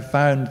think I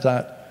found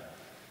that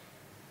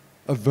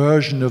a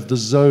version of the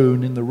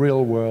zone in the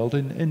real world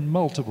in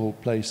multiple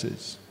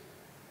places.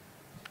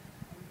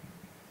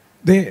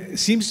 There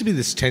seems to be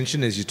this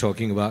tension as you're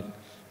talking about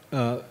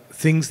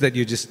things that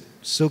you're just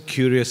so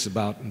curious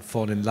about and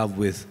fall in love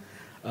with,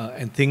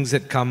 and things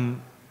that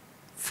come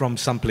from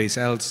someplace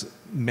else,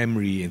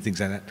 memory and things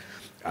like that.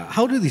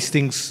 How do these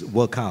things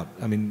work out?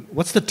 I mean,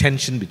 what's the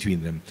tension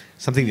between them?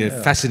 Something you're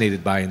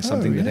fascinated by and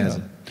something that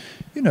hasn't.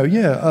 You know,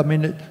 I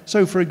mean,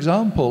 so for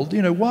example,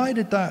 you know, why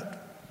did that,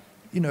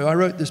 you know, I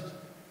wrote this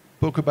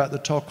book about the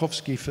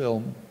Tarkovsky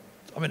film.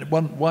 I mean,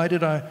 why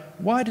did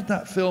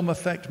that film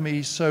affect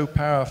me so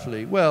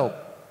powerfully? Well,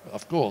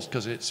 of course,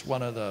 because it's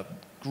one of the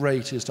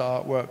greatest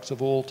artworks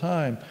of all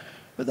time.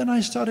 But then I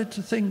started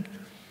to think,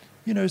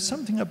 you know,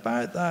 something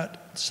about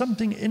that,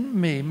 something in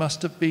me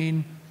must have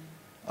been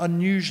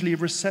unusually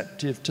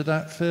receptive to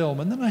that film.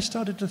 And then I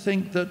started to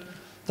think that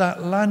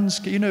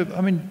landscape, you know,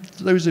 I mean,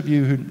 those of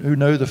you who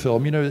know the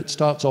film, you know, it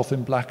starts off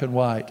in black and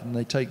white and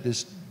they take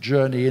this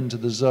journey into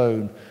the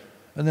zone.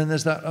 And then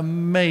there's that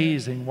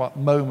amazing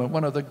moment,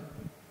 one of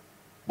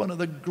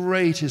the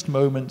greatest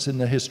moments in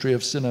the history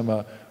of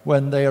cinema,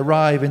 when they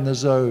arrive in the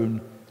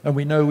zone, and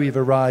we know we've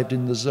arrived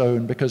in the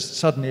zone because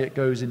suddenly it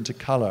goes into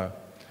color.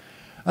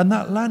 And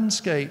that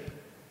landscape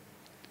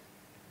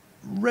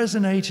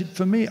resonated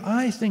for me,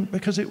 I think,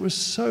 because it was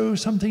so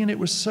something, and it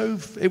was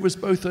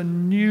both a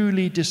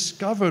newly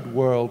discovered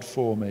world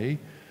for me,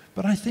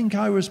 but I think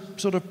I was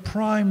sort of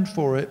primed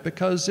for it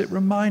because it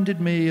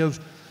reminded me of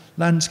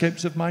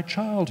landscapes of my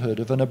childhood,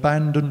 of an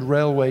abandoned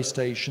railway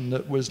station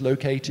that was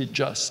located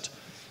just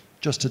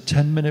a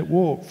 10-minute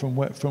walk from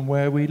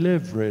where we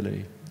live,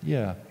 really.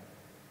 Yeah.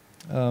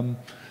 And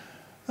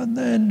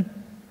then,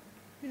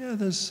 yeah,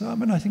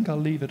 I think I'll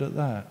leave it at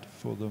that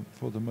for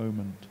the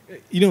moment.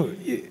 You know,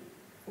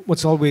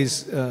 what's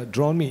always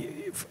drawn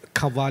me,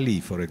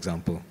 Qawwali, for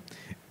example.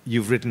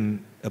 You've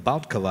written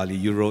about Qawwali.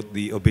 You wrote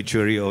the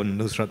obituary on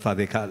Nusrat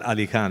Fateh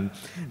Ali Khan.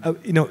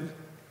 You know,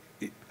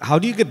 how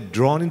do you get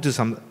drawn into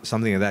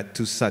something like that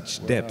to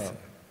such depth?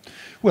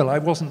 Well, I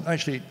wasn't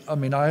actually, I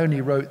mean, I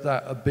only wrote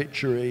that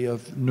obituary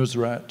of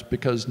Nusrat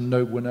because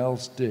no one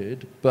else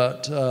did.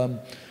 But,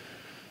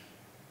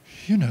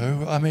 you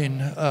know,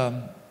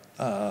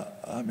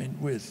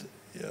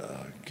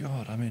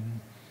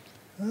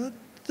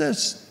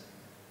 there's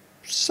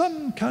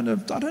some kind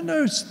of, I don't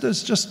know,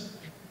 there's just,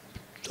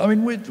 I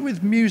mean,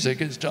 with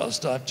music, it's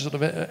just, I've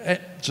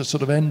just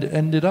sort of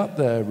ended up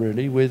there,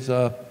 really, with,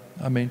 it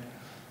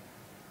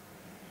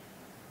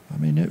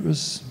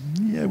was,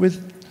 yeah,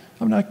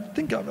 I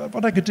think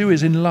what I could do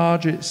is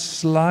enlarge it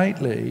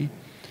slightly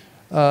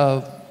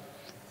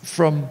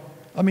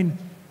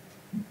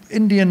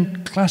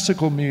Indian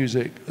classical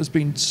music has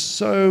been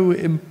so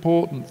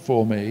important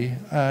for me,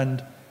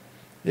 and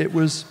it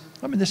was,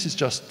 this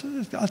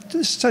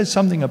says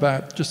something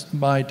about just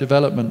my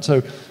development.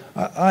 So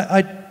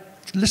I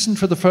listened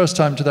for the first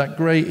time to that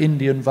great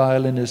Indian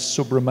violinist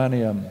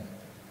Subramaniam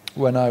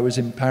when I was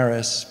in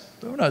Paris,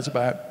 when I was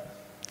about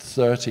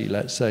 30,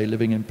 let's say,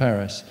 living in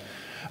Paris.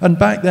 And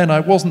back then I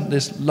wasn't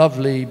this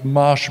lovely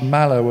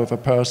marshmallow of a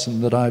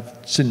person that I've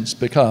since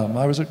become.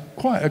 I was a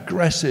quite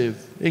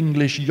aggressive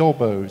English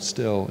yobbo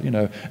still, you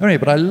know. Anyway,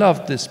 but I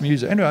loved this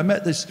music. Anyway, I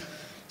met this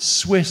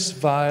Swiss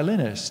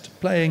violinist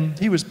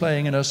he was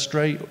playing in a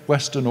straight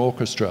Western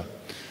orchestra.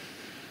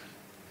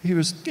 He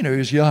was, he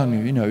was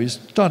young, he was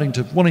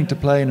wanting to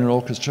play in an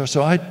orchestra.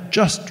 So I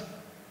just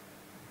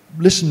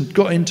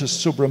got into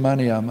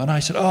Subramaniam, and I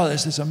said, oh,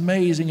 there's this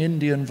amazing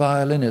Indian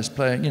violinist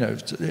playing,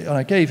 and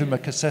I gave him a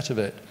cassette of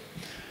it.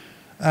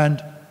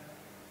 And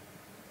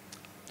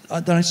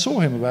then I saw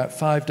him about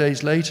 5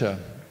 days later,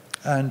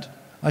 and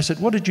I said,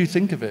 what did you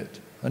think of it?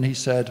 And he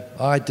said,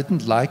 I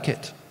didn't like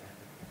it.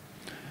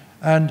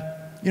 And,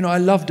 I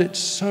loved it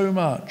so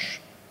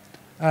much.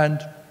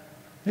 And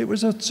it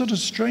was a sort of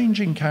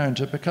strange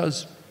encounter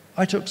because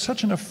I took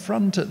such an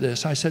affront at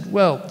this. I said,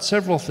 well,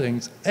 several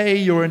things. A,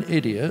 you're an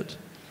idiot.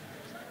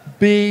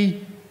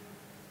 B,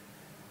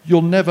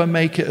 you'll never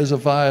make it as a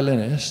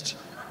violinist.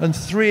 And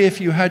 3,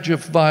 if you had your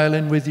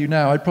violin with you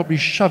now, I'd probably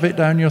shove it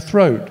down your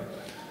throat.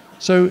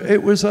 So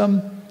it was,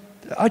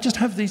 I just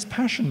have these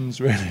passions,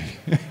 really.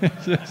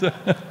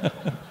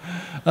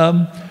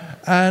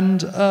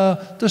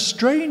 The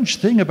strange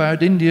thing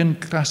about Indian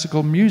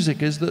classical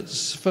music is that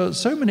for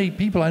so many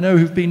people I know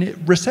who've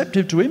been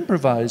receptive to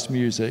improvised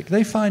music,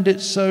 they find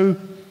it so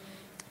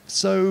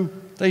So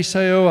they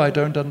say, oh, I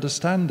don't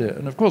understand it.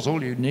 And of course,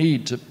 all you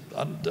need to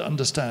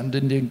understand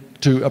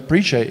to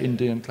appreciate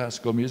Indian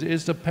classical music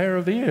is a pair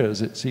of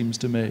ears, it seems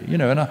to me. You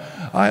know, and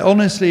I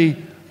honestly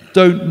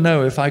don't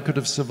know if I could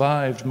have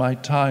survived my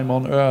time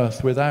on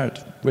earth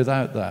without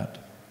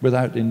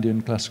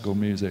Indian classical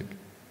music.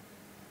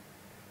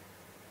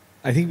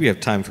 I think we have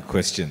time for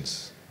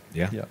questions.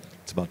 Yeah? Yeah.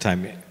 It's about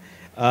time.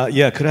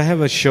 Yeah, could I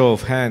have a show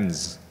of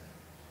hands?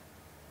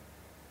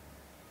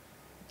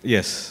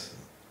 Yes,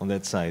 on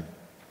that side.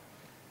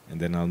 And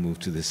then I'll move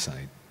to this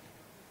side.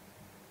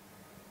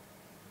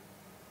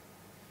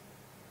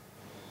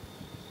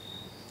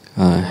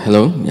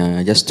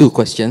 Hello, just two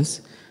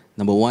questions.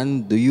 Number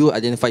one, do you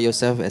identify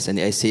yourself as an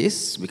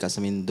essayist? Because,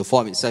 I mean, the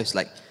form itself is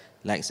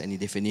lacks any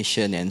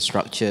definition and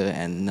structure.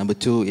 And number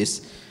two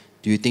is,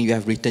 do you think you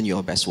have written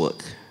your best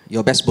work?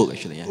 Your best book,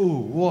 actually, yeah.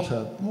 Ooh, what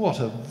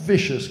a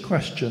vicious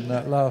question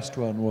that last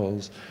one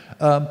was.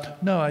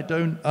 No, I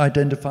don't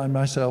identify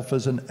myself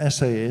as an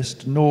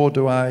essayist, nor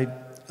do I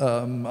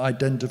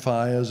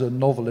identify as a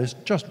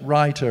novelist. Just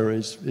writer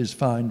is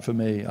fine for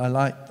me. I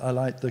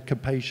like the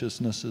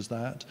capaciousness as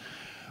that.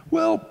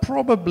 Well,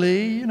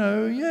 probably, you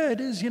know, yeah, it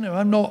is. You know,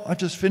 I've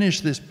just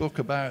finished this book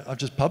I've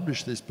just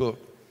published this book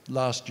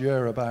last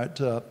year about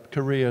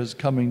careers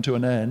coming to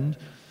an end.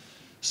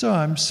 So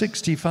I'm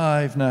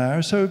 65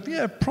 now. So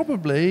yeah,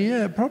 probably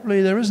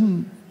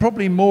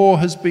more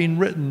has been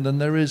written than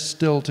there is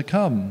still to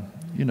come.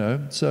 You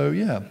know, so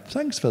yeah,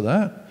 thanks for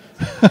that.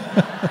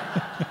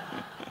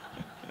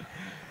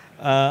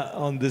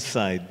 On this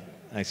side,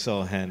 I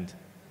saw a hand.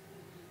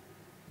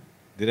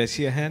 Did I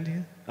see a hand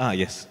here? Ah,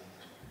 yes.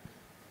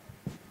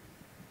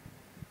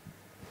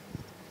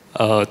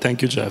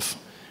 Thank you, Geoff.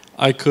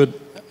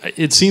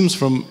 It seems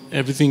from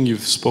everything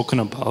you've spoken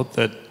about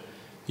that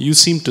you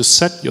seem to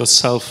set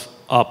yourself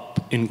up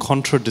in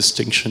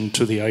contradistinction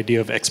to the idea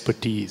of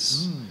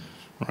expertise,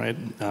 right?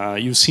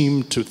 You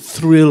seem to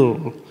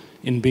thrill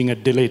in being a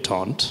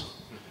dilettante,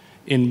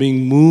 in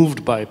being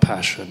moved by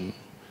passion,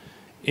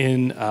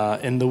 in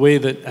the way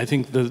that I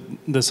think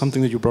there's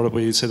something that you brought up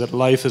where you say that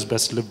life is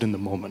best lived in the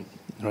moment,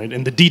 right?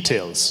 In the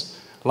details.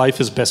 Life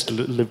is best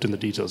lived in the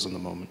details in the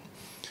moment.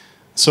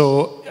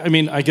 So, I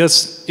mean, I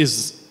guess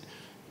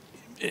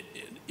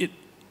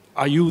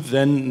are you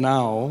then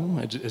now,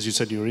 as you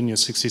said, you're in your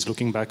 60s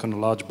looking back on a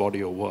large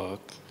body of work,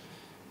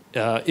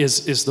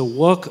 is the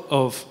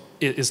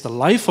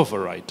life of a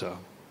writer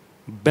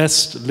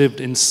best lived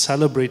in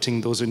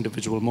celebrating those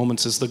individual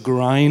moments? Is the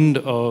grind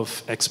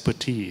of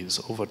expertise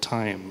over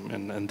time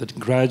and the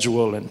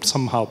gradual and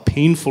somehow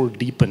painful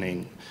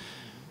deepening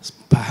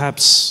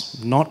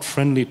perhaps not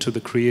friendly to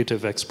the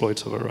creative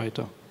exploits of a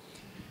writer?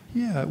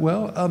 Yeah,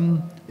 well, I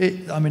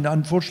mean,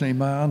 unfortunately,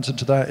 my answer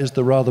to that is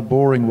the rather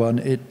boring one.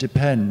 It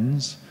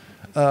depends,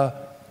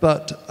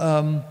 but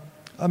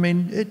I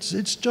mean,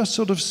 it's just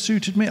sort of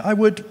suited me. I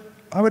would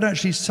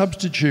actually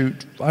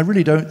substitute. I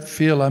really don't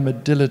feel I'm a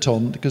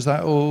dilettante because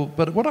that all.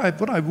 But what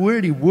I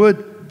really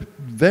would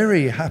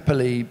very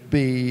happily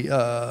be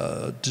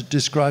to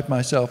describe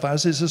myself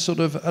as is a sort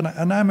of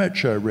an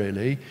amateur,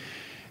 really,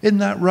 in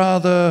that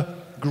rather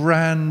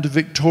grand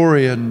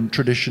Victorian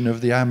tradition of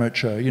the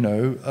amateur, you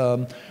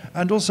know.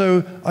 And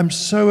also, I'm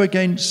so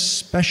against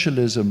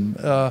specialism.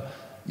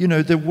 You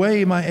know, the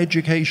way my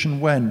education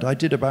went, I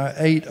did about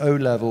 8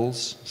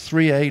 O-levels,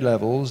 3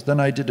 A-levels,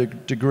 then I did a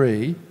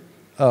degree,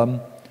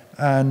 and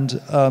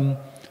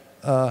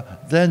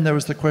then there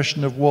was the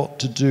question of what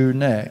to do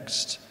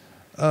next.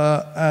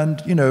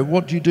 And, you know,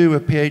 what do you do a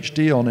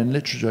PhD on in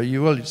literature?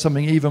 You want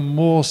something even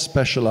more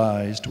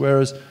specialized,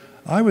 whereas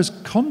I was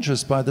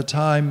conscious by the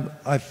time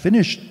I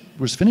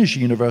was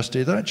finishing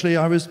university that actually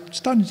I was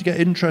starting to get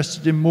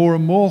interested in more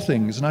and more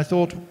things, and I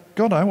thought,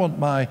 God, I want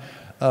my,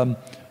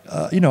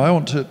 you know, I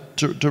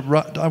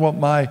want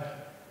my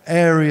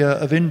area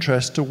of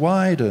interest to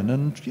widen.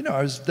 And you know,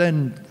 I was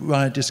then when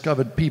I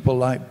discovered people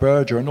like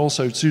Berger and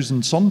also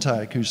Susan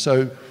Sontag, who's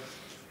so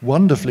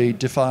wonderfully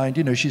defined.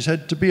 You know, she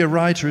said to be a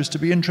writer is to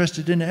be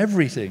interested in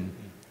everything.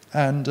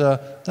 And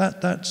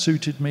that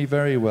suited me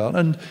very well.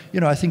 And,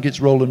 you know, I think it's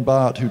Roland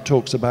Barthes who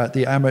talks about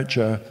the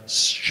amateur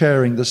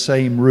sharing the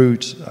same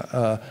root,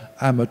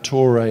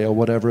 amatore or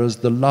whatever, as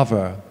the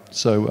lover.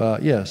 So,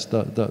 yes,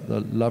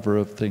 the lover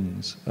of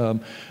things.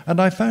 And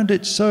I found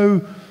it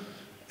so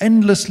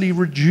endlessly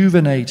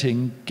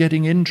rejuvenating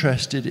getting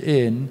interested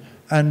in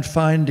and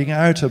finding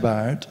out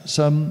about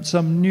some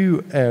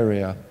new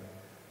area.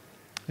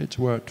 It's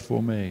worked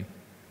for me.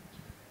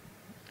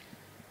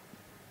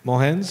 More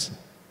hands?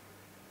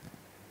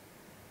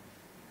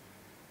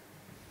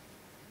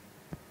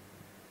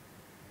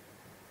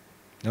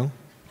 No?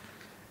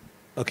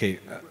 Okay.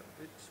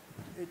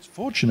 It's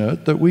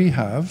fortunate that we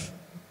have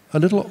a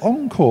little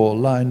encore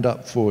lined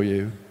up for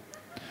you.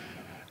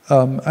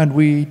 And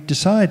we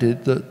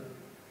decided that,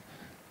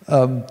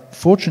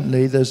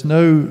 fortunately, there's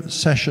no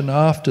session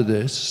after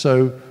this,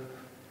 so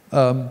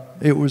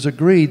it was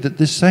agreed that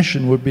this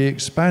session would be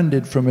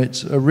expanded from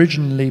its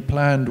originally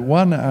planned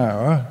 1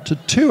 hour to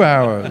 2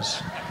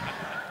 hours.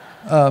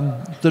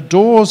 The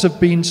doors have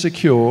been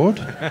secured.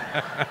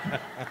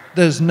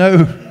 There's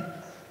no,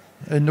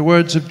 in the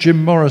words of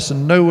Jim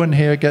Morrison, no one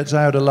here gets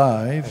out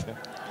alive.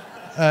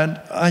 And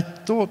I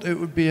thought it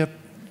would be a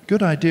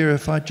good idea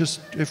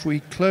if we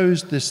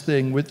closed this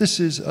thing with, this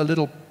is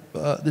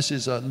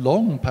a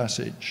long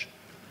passage.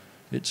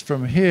 It's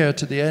from here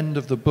to the end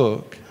of the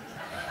book.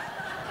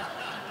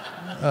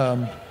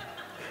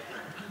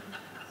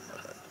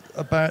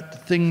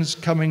 About things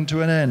coming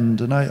to an end,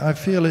 and I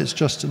feel it's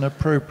just an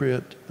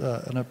appropriate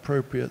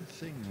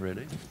thing,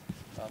 really.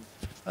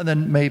 And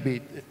then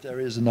maybe if there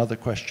is another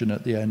question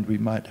at the end, we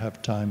might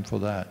have time for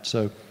that.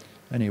 So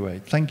anyway,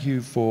 thank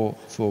you for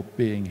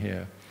being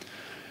here.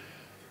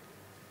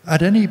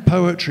 At any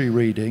poetry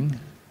reading,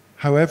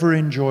 however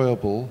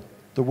enjoyable,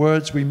 the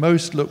words we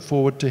most look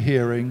forward to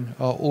hearing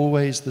are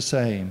always the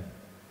same.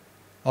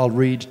 I'll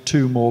read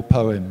 2 more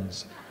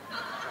poems.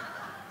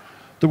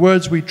 The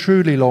words we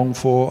truly long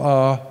for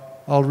are,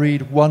 I'll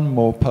read 1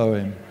 more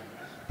poem,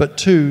 but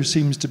 2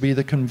 seems to be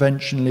the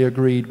conventionally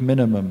agreed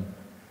minimum.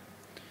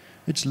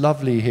 It's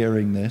lovely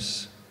hearing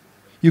this.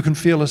 You can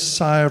feel a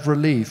sigh of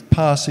relief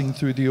passing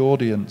through the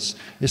audience,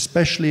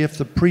 especially if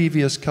the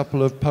previous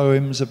couple of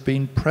poems have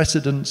been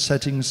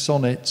precedent-setting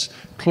sonnets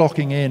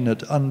clocking in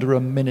at under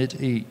a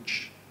minute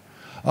each.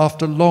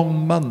 After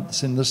long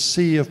months in the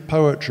sea of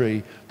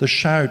poetry, the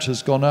shout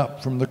has gone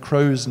up from the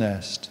crow's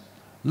nest.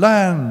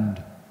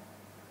 Land!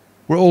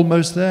 We're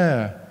almost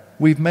there.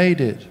 We've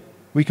made it.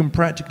 We can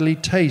practically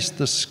taste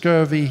the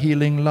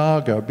scurvy-healing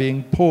lager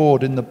being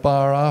poured in the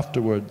bar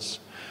afterwards.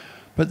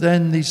 But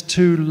then these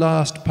 2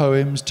 last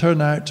poems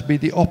turn out to be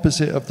the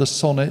opposite of the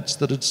sonnets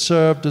that had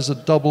served as a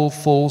double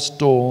false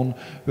dawn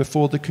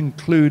before the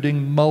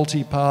concluding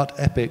multi-part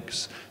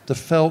epics. The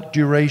felt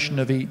duration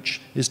of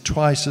each is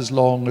twice as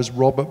long as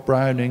Robert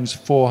Browning's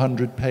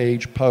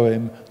 400-page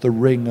poem, The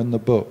Ring and the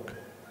Book.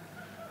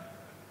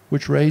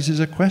 Which raises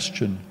a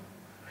question.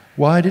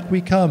 Why did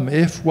we come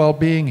if, while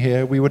being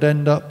here, we would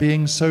end up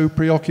being so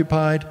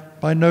preoccupied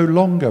by no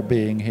longer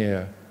being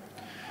here?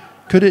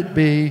 Could it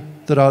be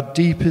that our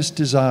deepest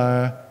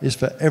desire is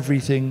for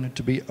everything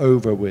to be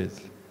over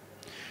with?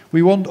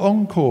 We want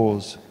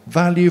encores,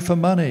 value for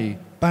money,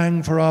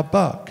 bang for our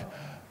buck.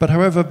 But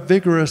however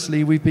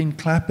vigorously we've been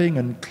clapping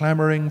and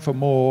clamouring for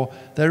more,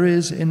 there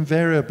is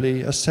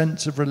invariably a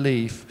sense of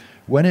relief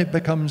when it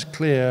becomes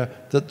clear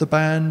that the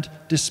band,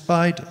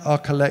 despite our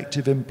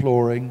collective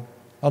imploring,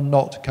 are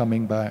not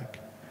coming back,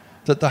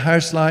 that the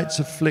house lights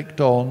have flicked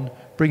on,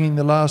 bringing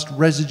the last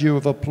residue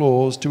of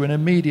applause to an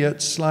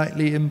immediate,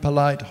 slightly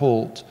impolite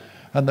halt,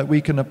 and that we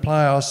can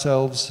apply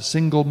ourselves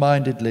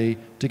single-mindedly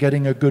to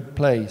getting a good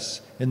place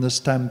in the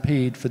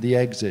stampede for the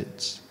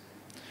exits.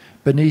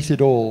 Beneath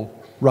it all,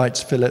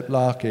 writes Philip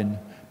Larkin,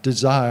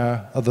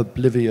 desire of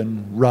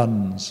oblivion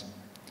runs.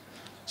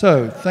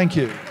 So, thank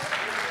you.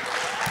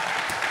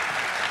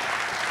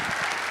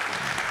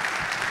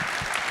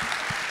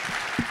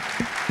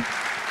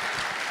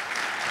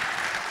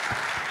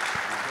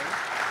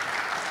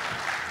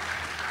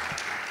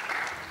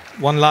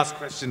 One last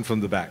question from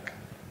the back.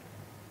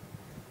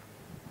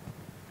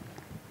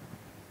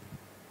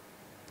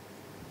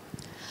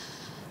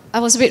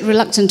 I was a bit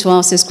reluctant to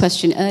ask this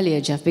question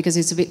earlier, Geoff, because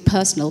it's a bit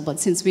personal, but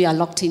since we are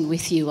locked in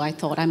with you, I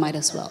thought I might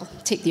as well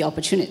take the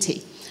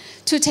opportunity.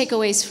 2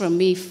 takeaways from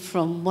me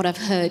from what I've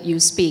heard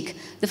you speak.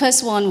 The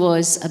first one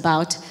was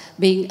about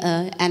being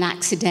an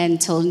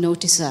accidental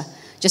noticer.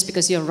 Just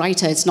because you're a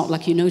writer, it's not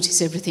like you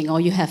notice everything or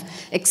you have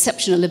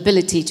exceptional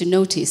ability to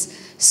notice.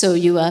 So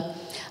you are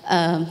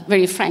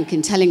very frank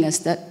in telling us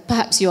that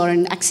perhaps you are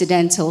an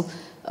accidental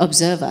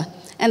observer.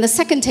 And the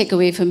second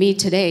takeaway for me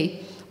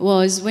today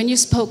was when you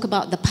spoke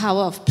about the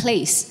power of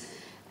place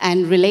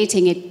and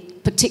relating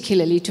it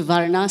particularly to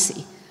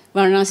Varanasi.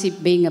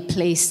 Varanasi being a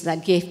place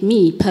that gave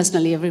me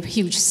personally a very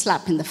huge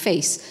slap in the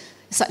face.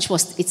 Such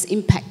was its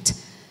impact.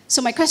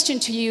 So my question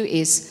to you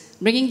is,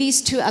 bringing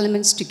these 2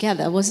 elements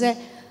together, was there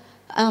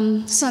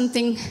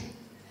something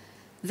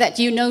that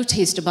you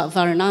noticed about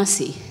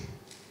Varanasi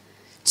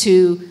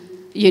to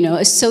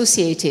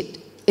associate it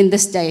in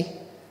this day,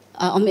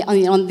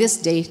 on this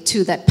day,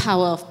 to that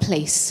power of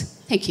place?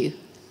 Thank you.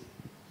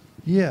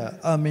 Yeah,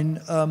 I mean,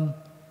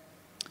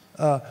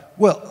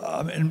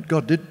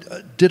 God,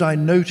 did I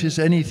notice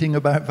anything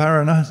about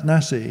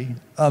Varanasi?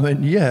 I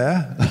mean,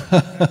 yeah.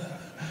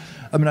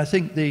 I mean, I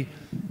think the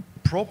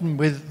problem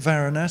with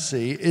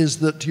Varanasi is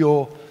that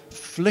you're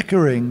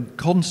flickering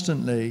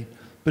constantly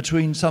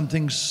between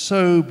something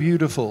so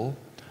beautiful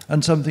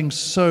and something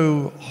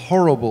so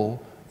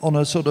horrible on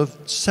a sort of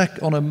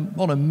on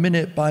a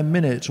minute by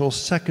minute or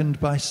second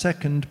by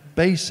second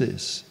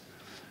basis.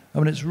 I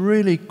mean, it's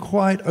really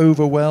quite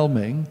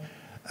overwhelming,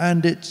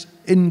 and it's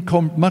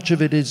much of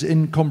it is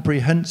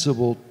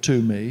incomprehensible to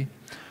me.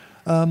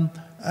 It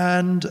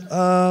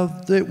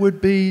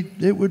would be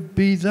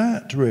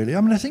that, really. I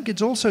mean, I think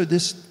it's also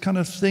this kind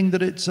of thing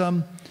that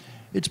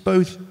it's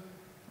both.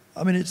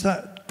 I mean, it's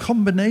that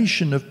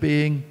combination of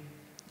being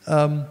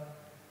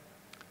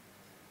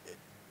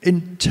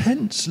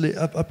intensely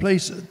a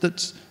place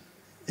that's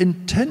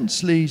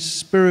intensely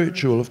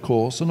spiritual, of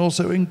course, and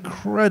also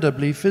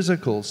incredibly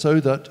physical, so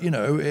that, you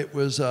know, it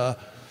was,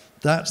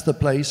 that's the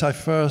place I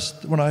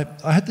first, when I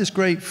had this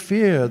great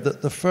fear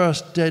that the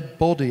first dead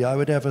body I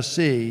would ever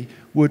see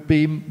would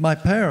be my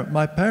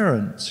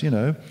parents, you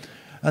know.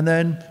 And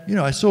then, you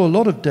know, I saw a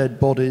lot of dead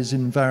bodies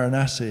in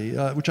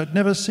Varanasi, which I'd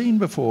never seen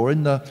before.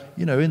 In the,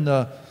 you know, in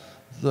the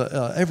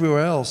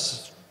everywhere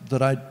else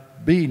that I'd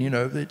been, you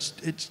know,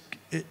 it's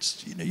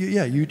you know,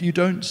 yeah, you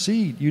don't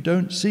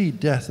see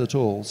death at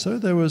all. So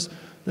there was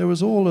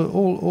all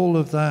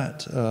of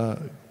that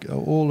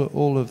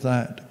all of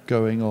that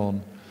going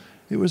on.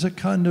 It was a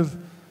kind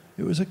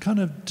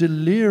of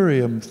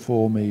delirium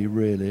for me,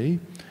 really.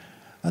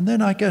 And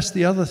then I guess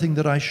the other thing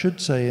that I should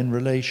say in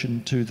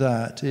relation to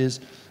that is,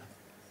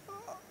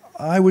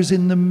 I was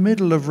in the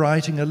middle of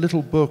writing a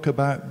little book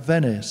about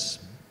Venice,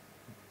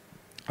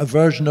 a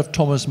version of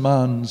Thomas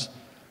Mann's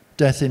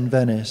Death in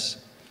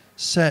Venice,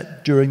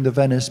 set during the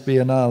Venice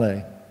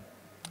Biennale.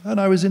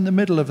 And I was in the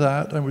middle of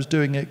that and was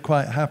doing it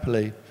quite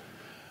happily.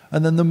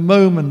 And then the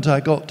moment I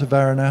got to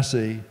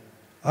Varanasi,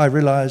 I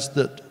realized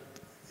that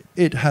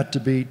it had to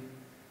be,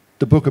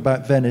 the book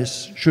about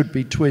Venice should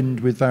be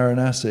twinned with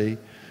Varanasi,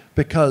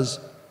 because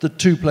the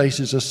two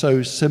places are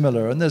so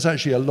similar. And there's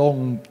actually a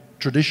long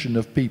tradition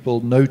of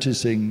people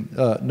noticing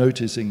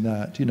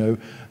that. You know,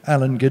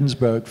 Allen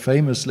Ginsberg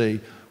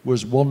famously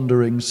was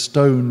wandering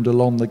stoned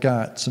along the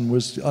Ghats and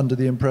was under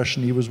the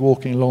impression he was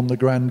walking along the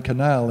Grand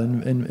Canal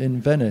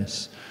in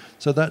Venice.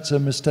 So that's a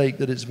mistake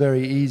that it's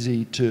very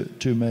easy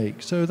to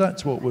make. So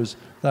that was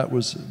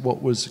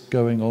what was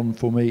going on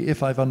for me,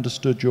 if I've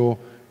understood your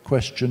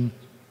question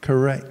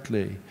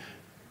correctly.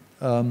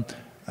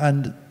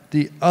 And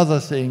the other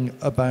thing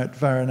about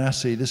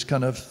Varanasi, this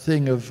kind of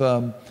thing of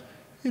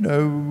you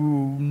know,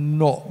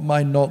 not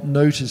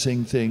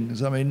noticing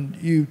things. I mean,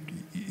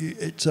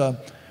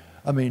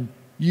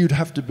 you'd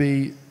have to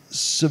be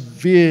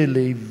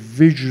severely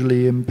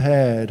visually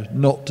impaired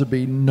not to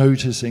be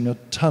noticing a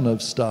ton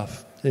of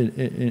stuff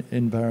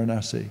in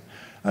Varanasi.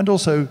 And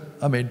also,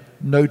 I mean,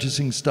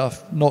 noticing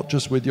stuff not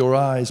just with your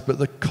eyes, but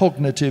the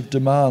cognitive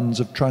demands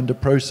of trying to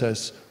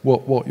process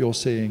what you're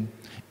seeing,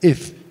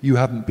 if you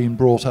haven't been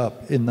brought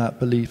up in that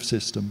belief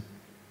system.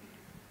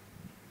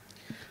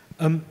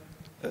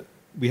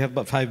 We have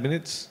about 5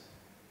 minutes.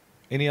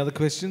 Any other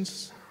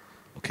questions?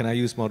 Or can I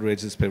use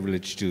moderator's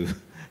privilege to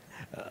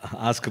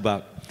ask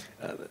about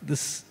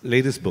this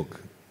latest book,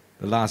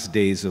 The Last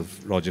Days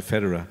of Roger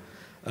Federer,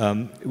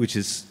 which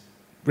is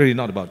really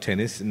not about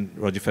tennis, and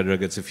Roger Federer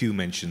gets a few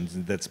mentions,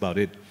 and that's about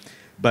it.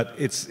 But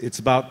it's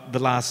about the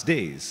last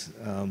days.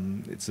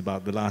 It's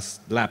about the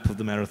last lap of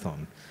the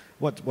marathon.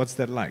 What's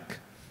that like?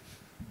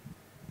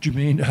 Do you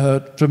mean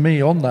for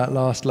me on that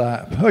last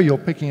lap? Oh, you're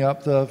picking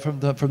up from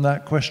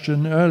that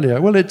question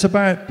earlier. Well, it's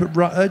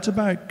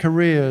about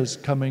careers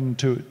coming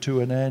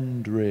to an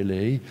end,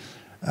 really,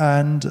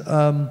 and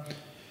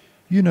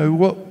you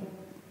know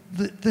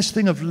this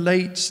thing of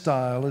late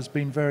style has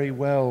been very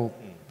well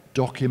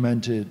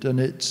documented, and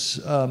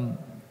it's I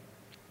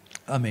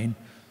mean,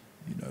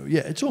 you know,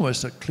 yeah, it's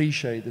almost a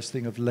cliche, this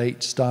thing of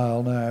late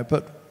style now,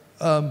 but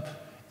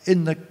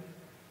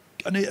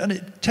and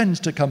it tends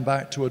to come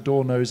back to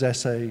Adorno's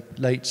essay,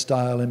 Late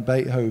Style in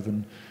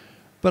Beethoven.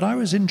 But I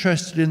was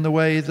interested in the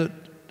way that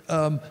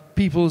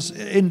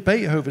in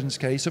Beethoven's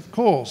case, of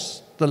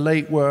course, the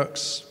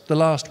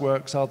last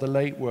works are the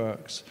late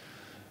works.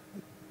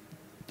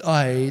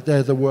 i.e.,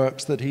 they're the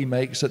works that he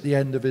makes at the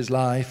end of his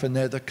life, and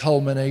they're the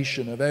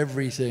culmination of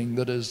everything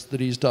that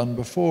he's done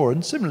before.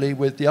 And similarly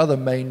with the other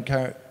main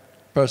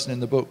person in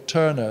the book,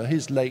 Turner,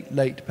 his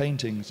late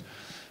paintings.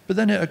 But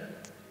then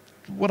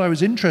what I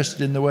was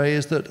interested in the way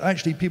is that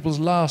actually people's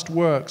last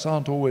works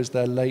aren't always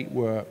their late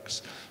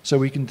works. So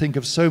we can think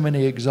of so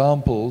many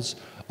examples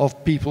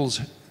of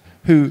people's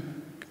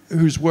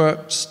whose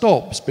work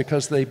stops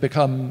because they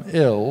become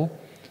ill.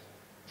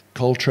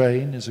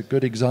 Coltrane is a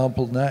good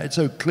example of that. It's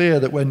so clear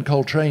that when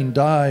Coltrane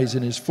dies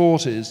in his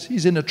 40s,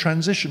 he's in a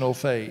transitional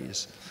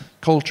phase.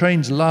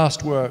 Coltrane's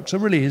last works are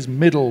really his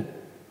middle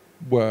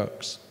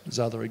works. There's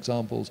other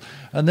examples.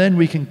 And then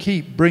we can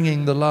keep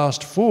bringing the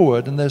last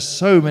forward, and there's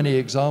so many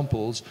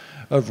examples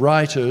of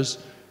writers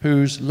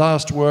whose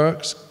last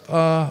works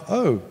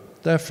are,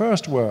 their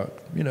first work.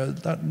 You know,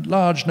 that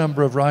large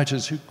number of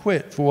writers who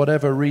quit for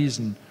whatever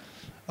reason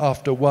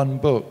after one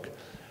book.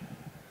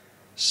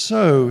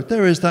 So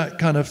there is that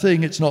kind of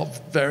thing. It's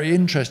not very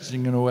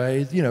interesting in a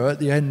way. You know, at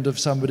the end of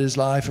somebody's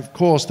life, of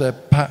course, their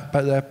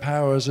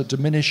powers are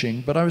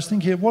diminishing. But I was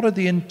thinking, what are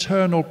the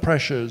internal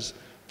pressures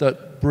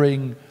that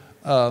bring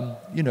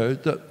you know,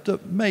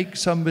 that make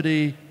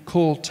somebody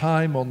call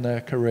time on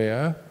their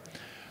career?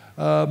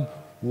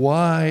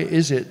 Why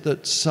is it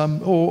that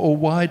or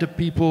why do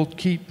people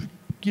keep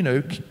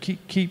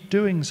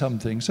doing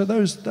something? So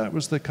that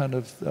was the kind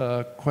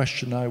of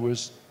question I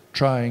was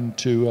trying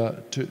to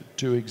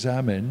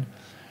examine.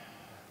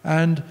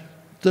 And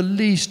the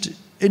least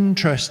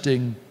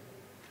interesting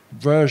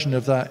version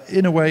of that,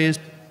 in a way, is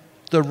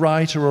the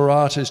writer or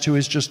artist who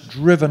is just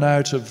driven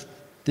out of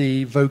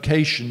the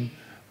vocation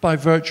by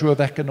virtue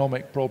of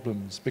economic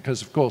problems,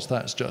 because of course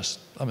that's just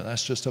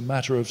a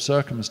matter of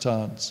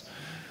circumstance.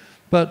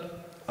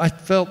 But I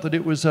felt that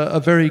it was a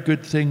very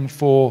good thing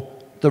for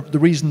the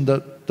reason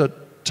that the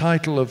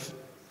title of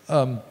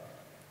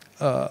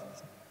that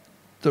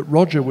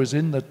Roger was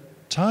in the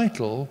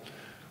title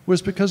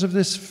was because of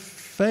this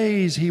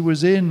phase he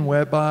was in,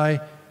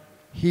 whereby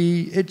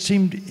it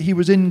seemed he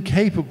was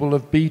incapable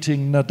of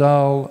beating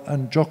Nadal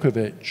and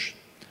Djokovic.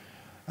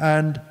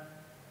 And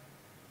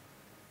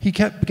he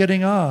kept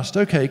getting asked,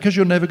 okay, because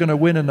you're never going to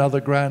win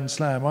another Grand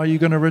Slam, are you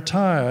going to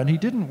retire? And he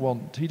didn't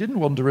want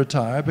to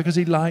retire because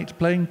he liked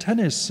playing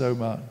tennis so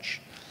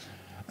much.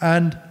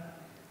 And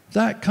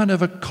that kind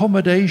of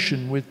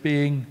accommodation with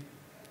being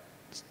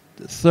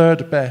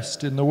third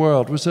best in the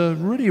world was a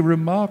really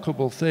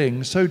remarkable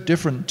thing, so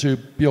different to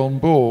Bjorn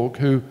Borg,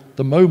 who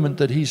the moment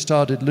that he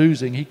started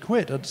losing, he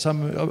quit at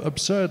some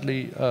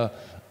absurdly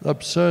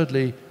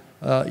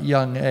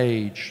young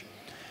age.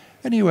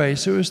 Anyway,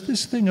 so it was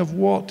this thing of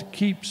what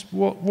gives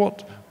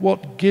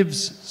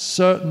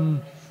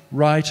certain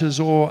writers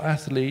or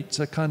athletes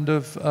a kind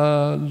of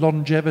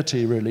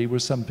longevity, really,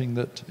 was something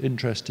that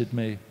interested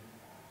me.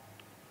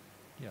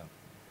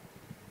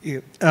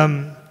 Yeah.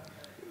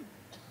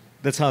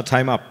 That's our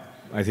time up,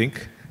 I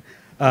think.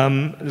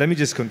 Let me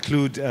just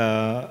conclude.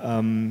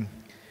 In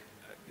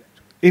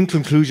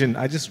conclusion,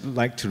 I just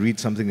like to read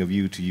something of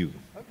you to you.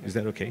 Okay. Is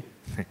that okay?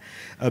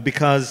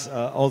 Because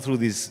all through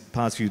these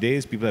past few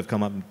days, people have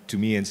come up to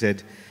me and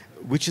said,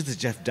 which is the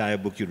Geoff Dyer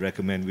book you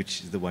recommend?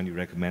 Which is the one you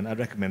recommend? I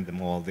recommend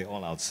them all. They're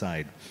all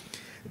outside.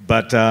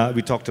 But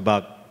we talked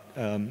about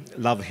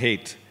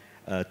love-hate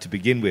to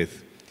begin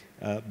with.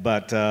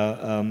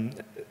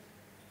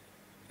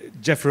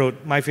 Geoff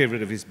wrote, my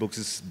favorite of his books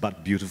is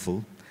But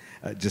Beautiful,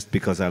 just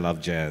because I love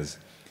jazz.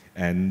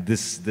 And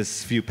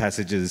this two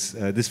passages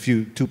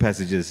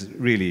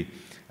really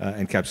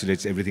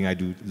encapsulates everything I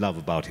do love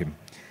about him.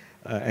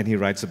 And he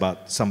writes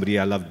about somebody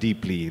I love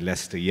deeply,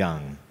 Lester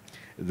Young,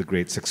 the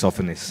great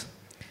saxophonist.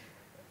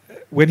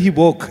 When he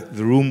woke,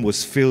 the room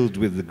was filled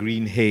with the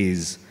green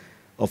haze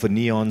of a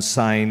neon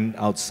sign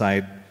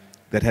outside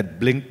that had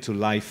blinked to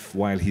life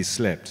while he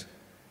slept.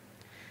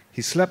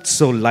 He slept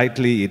so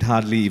lightly it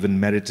hardly even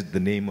merited the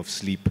name of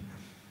sleep.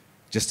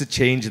 Just a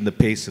change in the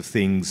pace of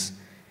things,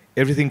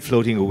 everything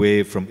floating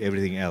away from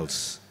everything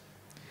else.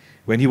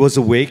 When he was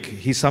awake,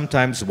 he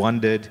sometimes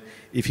wondered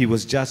if he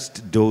was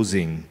just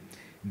dozing,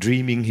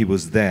 dreaming he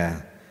was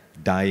there,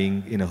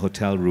 dying in a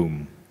hotel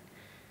room.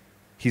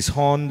 His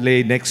horn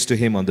lay next to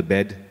him on the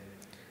bed.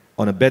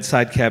 On a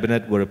bedside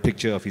cabinet were a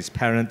picture of his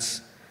parents,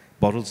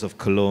 bottles of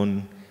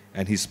cologne,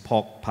 and his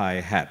pork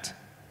pie hat.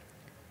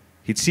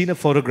 He'd seen a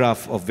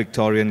photograph of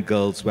Victorian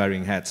girls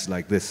wearing hats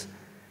like this,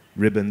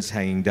 ribbons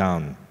hanging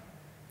down.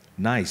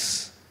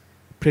 Nice,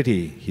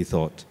 pretty, he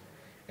thought,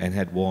 and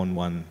had worn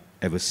one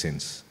ever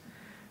since.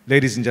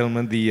 Ladies and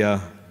gentlemen, the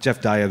Geoff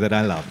Dyer that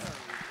I love.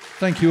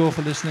 Thank you all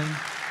for listening.